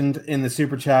you mentioned in the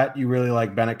super chat, you really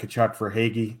like Bennett, Kachuk for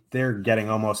Hagee. They're getting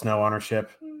almost no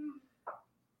ownership.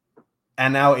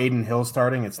 And now Aiden Hill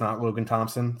starting. It's not Logan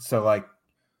Thompson. So, like,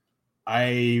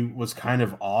 I was kind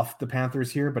of off the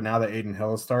Panthers here, but now that Aiden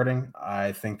Hill is starting,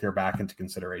 I think they're back into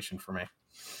consideration for me.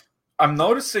 I'm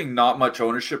noticing not much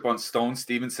ownership on Stone,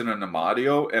 Stevenson, and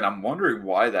Amadio, and I'm wondering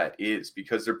why that is,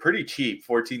 because they're pretty cheap,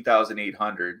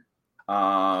 $14,800.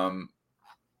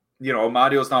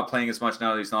 Amadio's not playing as much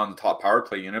now that he's not on the top power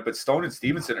play unit, but Stone and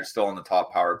Stevenson are still on the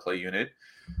top power play unit.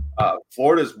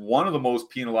 Florida is one of the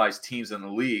most penalized teams in the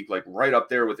league, like right up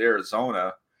there with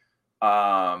Arizona.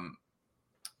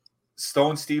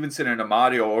 Stone, Stevenson, and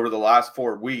Amadio over the last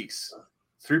 4 weeks,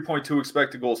 3.2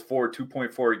 expected goals for,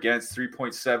 2.4 against,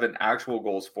 3.7 actual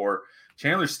goals for.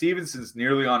 Chandler Stevenson's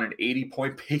nearly on an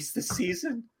 80-point pace this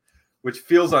season, which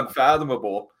feels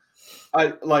unfathomable.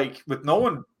 With no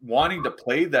one wanting to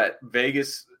play that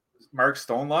Vegas Mark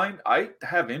Stone line, I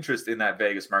have interest in that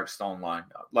Vegas Mark Stone line.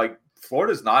 Like,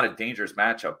 Florida's not a dangerous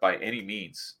matchup by any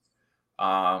means.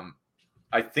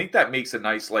 I think that makes a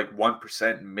nice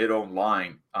 1% mid-owned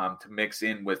line to mix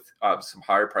in with some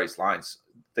higher priced lines.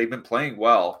 They've been playing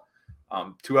well.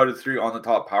 2 out of 3 on the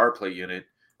top power play unit.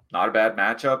 Not a bad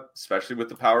matchup, especially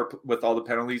with all the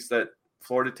penalties that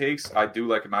Florida takes. I do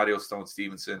like Amadio, Stone,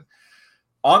 Stevenson.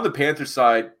 On the Panther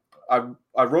side,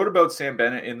 I wrote about Sam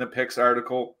Bennett in the picks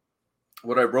article.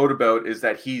 What I wrote about is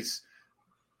that he's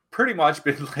pretty much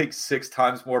been 6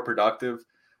 times more productive.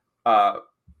 I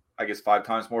guess 5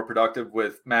 times more productive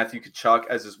with Matthew Tkachuk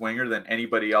as his winger than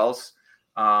anybody else.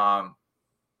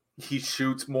 He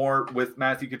shoots more with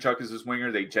Matthew Tkachuk as his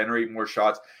winger. They generate more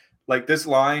shots. Like, this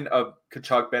line of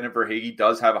Tkachuk, Bennett, Verhaeghe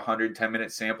does have a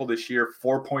 110-minute sample this year.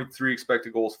 4.3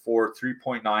 expected goals for,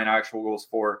 3.9 actual goals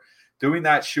for. Doing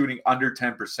that shooting under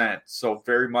 10%. So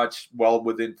very much well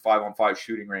within 5-on-5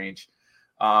 shooting range.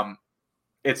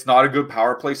 It's not a good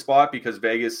power play spot because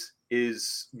Vegas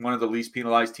is one of the least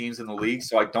penalized teams in the league.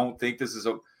 So I don't think this is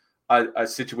a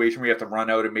situation where you have to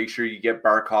run out and make sure you get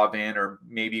Barkov in or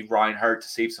maybe Reinhart to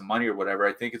save some money or whatever.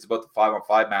 I think it's about the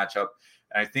 5-on-5 matchup.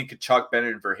 And I think Tkachuk,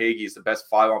 Bennett, and Verhaeghe is the best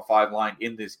 5-on-5 line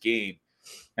in this game.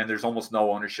 And there's almost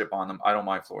no ownership on them. I don't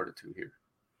mind Florida 2 here.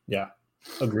 Yeah.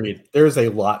 Agreed. There's a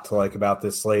lot to like about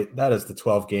this slate. That is the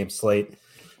 12-game slate.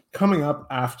 Coming up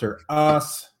after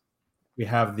us, we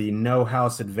have the No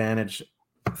House Advantage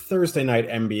Thursday night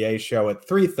NBA show at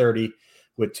 3:30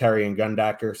 with Terry and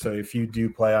Gundacker. So if you do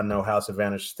play on No House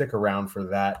Advantage, stick around for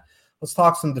that. Let's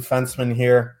talk some defensemen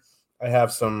here. I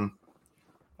have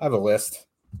a list.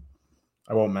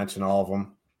 I won't mention all of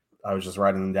them. I was just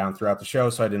writing them down throughout the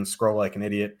show, so I didn't scroll like an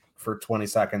idiot for 20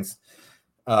 seconds.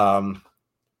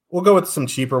 We'll go with some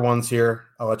cheaper ones here.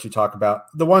 I'll let you talk about.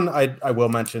 The one I will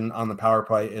mention on the power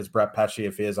play is Brett Pesce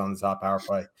if he is on the top power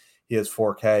play. He is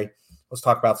 4K. Let's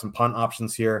talk about some punt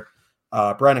options here.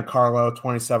 Brendan Carlo,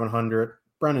 2,700.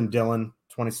 Brendan Dillon,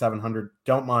 2,700.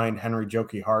 Don't mind Henry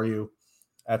Jokiharju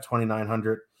at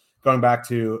 2,900. Going back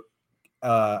to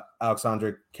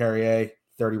Alexandre Carrier,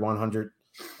 3,100.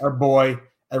 Our boy,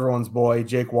 everyone's boy,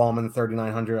 Jake Wallman,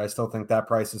 3,900. I still think that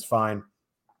price is fine.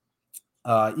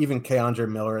 Even Keandre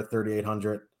Miller at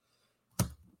 3,800.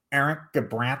 Eric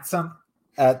Gabranson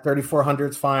at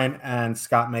 3,400 is fine. And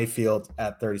Scott Mayfield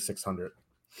at 3,600.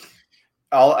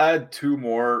 I'll add two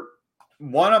more.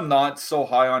 One I'm not so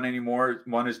high on anymore.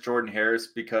 One is Jordan Harris,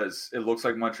 because it looks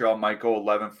like Montreal might go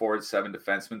 11 forward, 7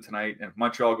 defensemen tonight. And if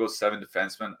Montreal goes 7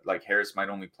 defensemen, like Harris might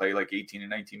only play like 18 and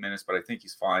 19 minutes, but I think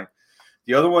he's fine.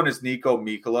 The other one is Nico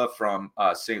Mikkola from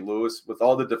St. Louis. With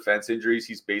all the defense injuries,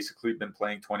 he's basically been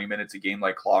playing 20 minutes a game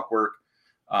like clockwork.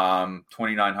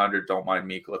 2,900. Don't mind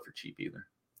Mikkola for cheap either.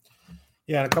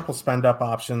 Yeah, and a couple spend up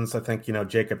options. I think,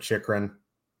 Jacob Chychrun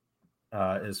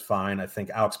is fine. I think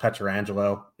Alex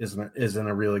Pietrangelo is in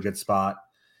a really good spot.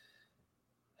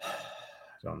 I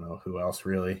don't know who else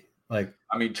really.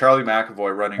 Charlie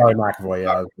McAvoy running.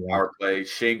 Power play.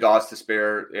 Shane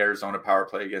Gostisbehere, Arizona power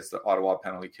play against the Ottawa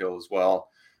penalty kill as well.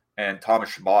 And Thomas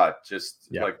Chabot,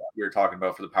 like we were talking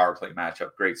about for the power play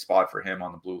matchup. Great spot for him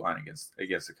on the blue line against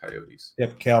the Coyotes.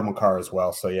 Yep, Cale Makar as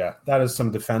well. So, yeah, that is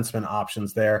some defenseman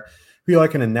options there. Who you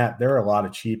like in a net? There are a lot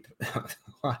of cheap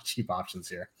options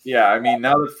here. Yeah,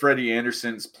 now that Freddie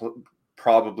Anderson's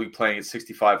probably playing at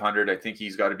 6,500, I think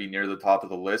he's got to be near the top of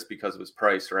the list because of his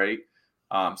price, right?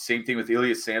 Same thing with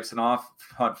Ilya Samsonov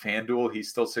on FanDuel. He's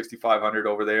still 6,500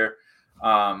 over there.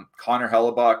 Connor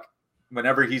Hellebuck,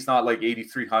 whenever he's not like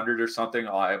 8,300 or something,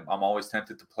 I'm always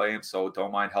tempted to play him. So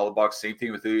don't mind Hellebuck. Same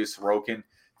thing with Ilya Sorokin.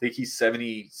 I think he's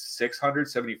 7,600,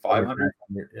 7,500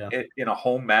 in a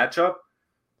home matchup.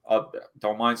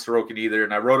 Don't mind Sorokin either.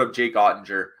 And I wrote up Jake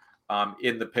Ottinger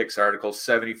in the picks article,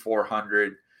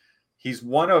 7,400. He's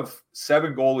one of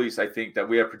 7 goalies, I think, that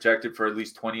we have projected for at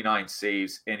least 29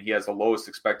 saves, and he has the lowest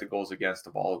expected goals against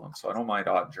of all of them. So I don't mind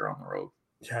Ottinger on the road.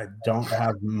 Yeah, I don't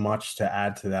have much to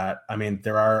add to that.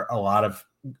 There are a lot of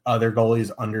other goalies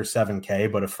under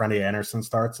 7K, but if Freddie Anderson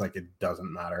starts, it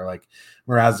doesn't matter.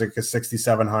 Mrazek is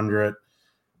 6,700.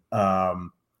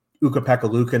 Ukko-Pekka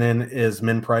Luukkonen is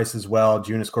min price as well.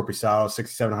 Joonas Korpisalo,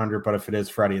 6,700. But if it is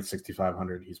Freddie at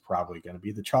 6,500, he's probably going to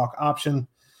be the chalk option.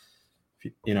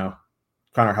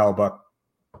 Connor Hellebuck,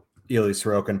 Ilya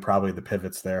Sorokin, probably the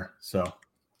pivots there. So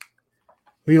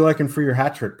who are you liking for your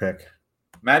hat trick pick?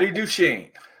 Matty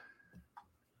Duchene.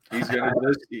 He's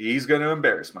gonna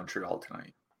embarrass Montreal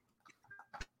tonight.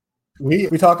 We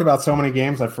talked about so many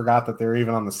games, I forgot that they're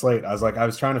even on the slate. I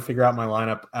was trying to figure out my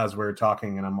lineup as we were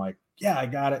talking, and I'm like, yeah, I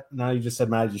got it. Now you just said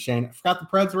Matty Duchene. I forgot the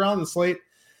Preds were on the slate.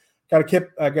 I got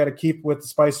to keep with the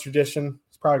Spice tradition.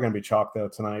 It's probably going to be chalk though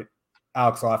tonight.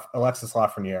 Alexis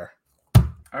Lafreniere.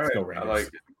 All right, I like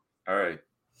it. All right.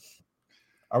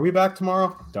 Are we back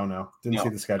tomorrow? Don't know. Didn't see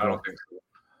the schedule. I don't think so.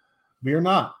 We are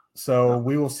not. So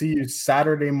we will see you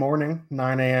Saturday morning,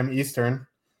 9 a.m. Eastern,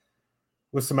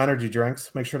 with some energy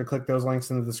drinks. Make sure to click those links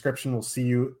in the description. We'll see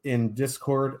you in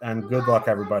Discord, and good luck,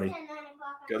 everybody.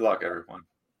 Good luck, everyone.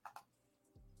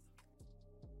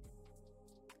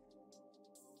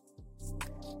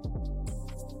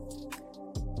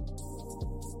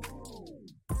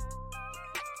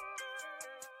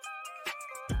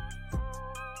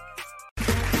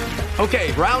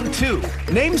 Okay, round 2.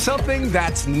 Name something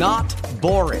that's not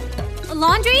boring. A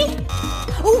laundry?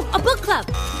 Ooh, a book club.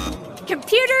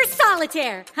 Computer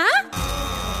solitaire, huh?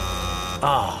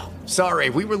 Ah, sorry,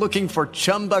 we were looking for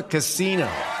Chumba Casino.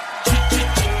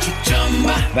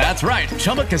 That's right,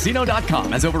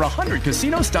 ChumbaCasino.com has over 100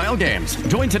 casino-style games.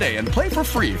 Join today and play for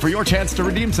free for your chance to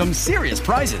redeem some serious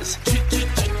prizes.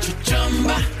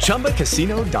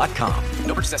 ChumbaCasino.com.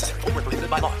 No purchase necessary. Void where prohibited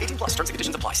by law. 18+ terms and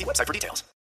conditions apply. See website for details.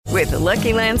 With the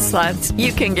Lucky Land Slots,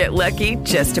 you can get lucky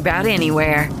just about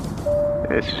anywhere.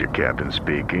 This is your captain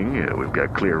speaking. We've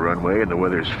got clear runway and the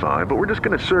weather's fine, but we're just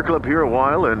going to circle up here a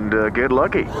while and get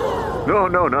lucky.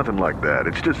 No, nothing like that.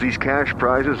 It's just these cash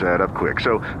prizes add up quick.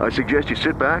 So I suggest you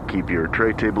sit back, keep your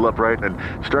tray table upright, and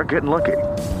start getting lucky.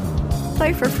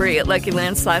 Play for free at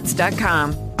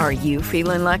LuckyLandSlots.com. Are you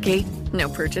feeling lucky? No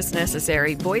purchase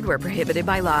necessary. Void where prohibited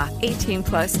by law.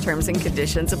 18+ terms and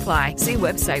conditions apply. See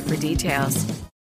website for details.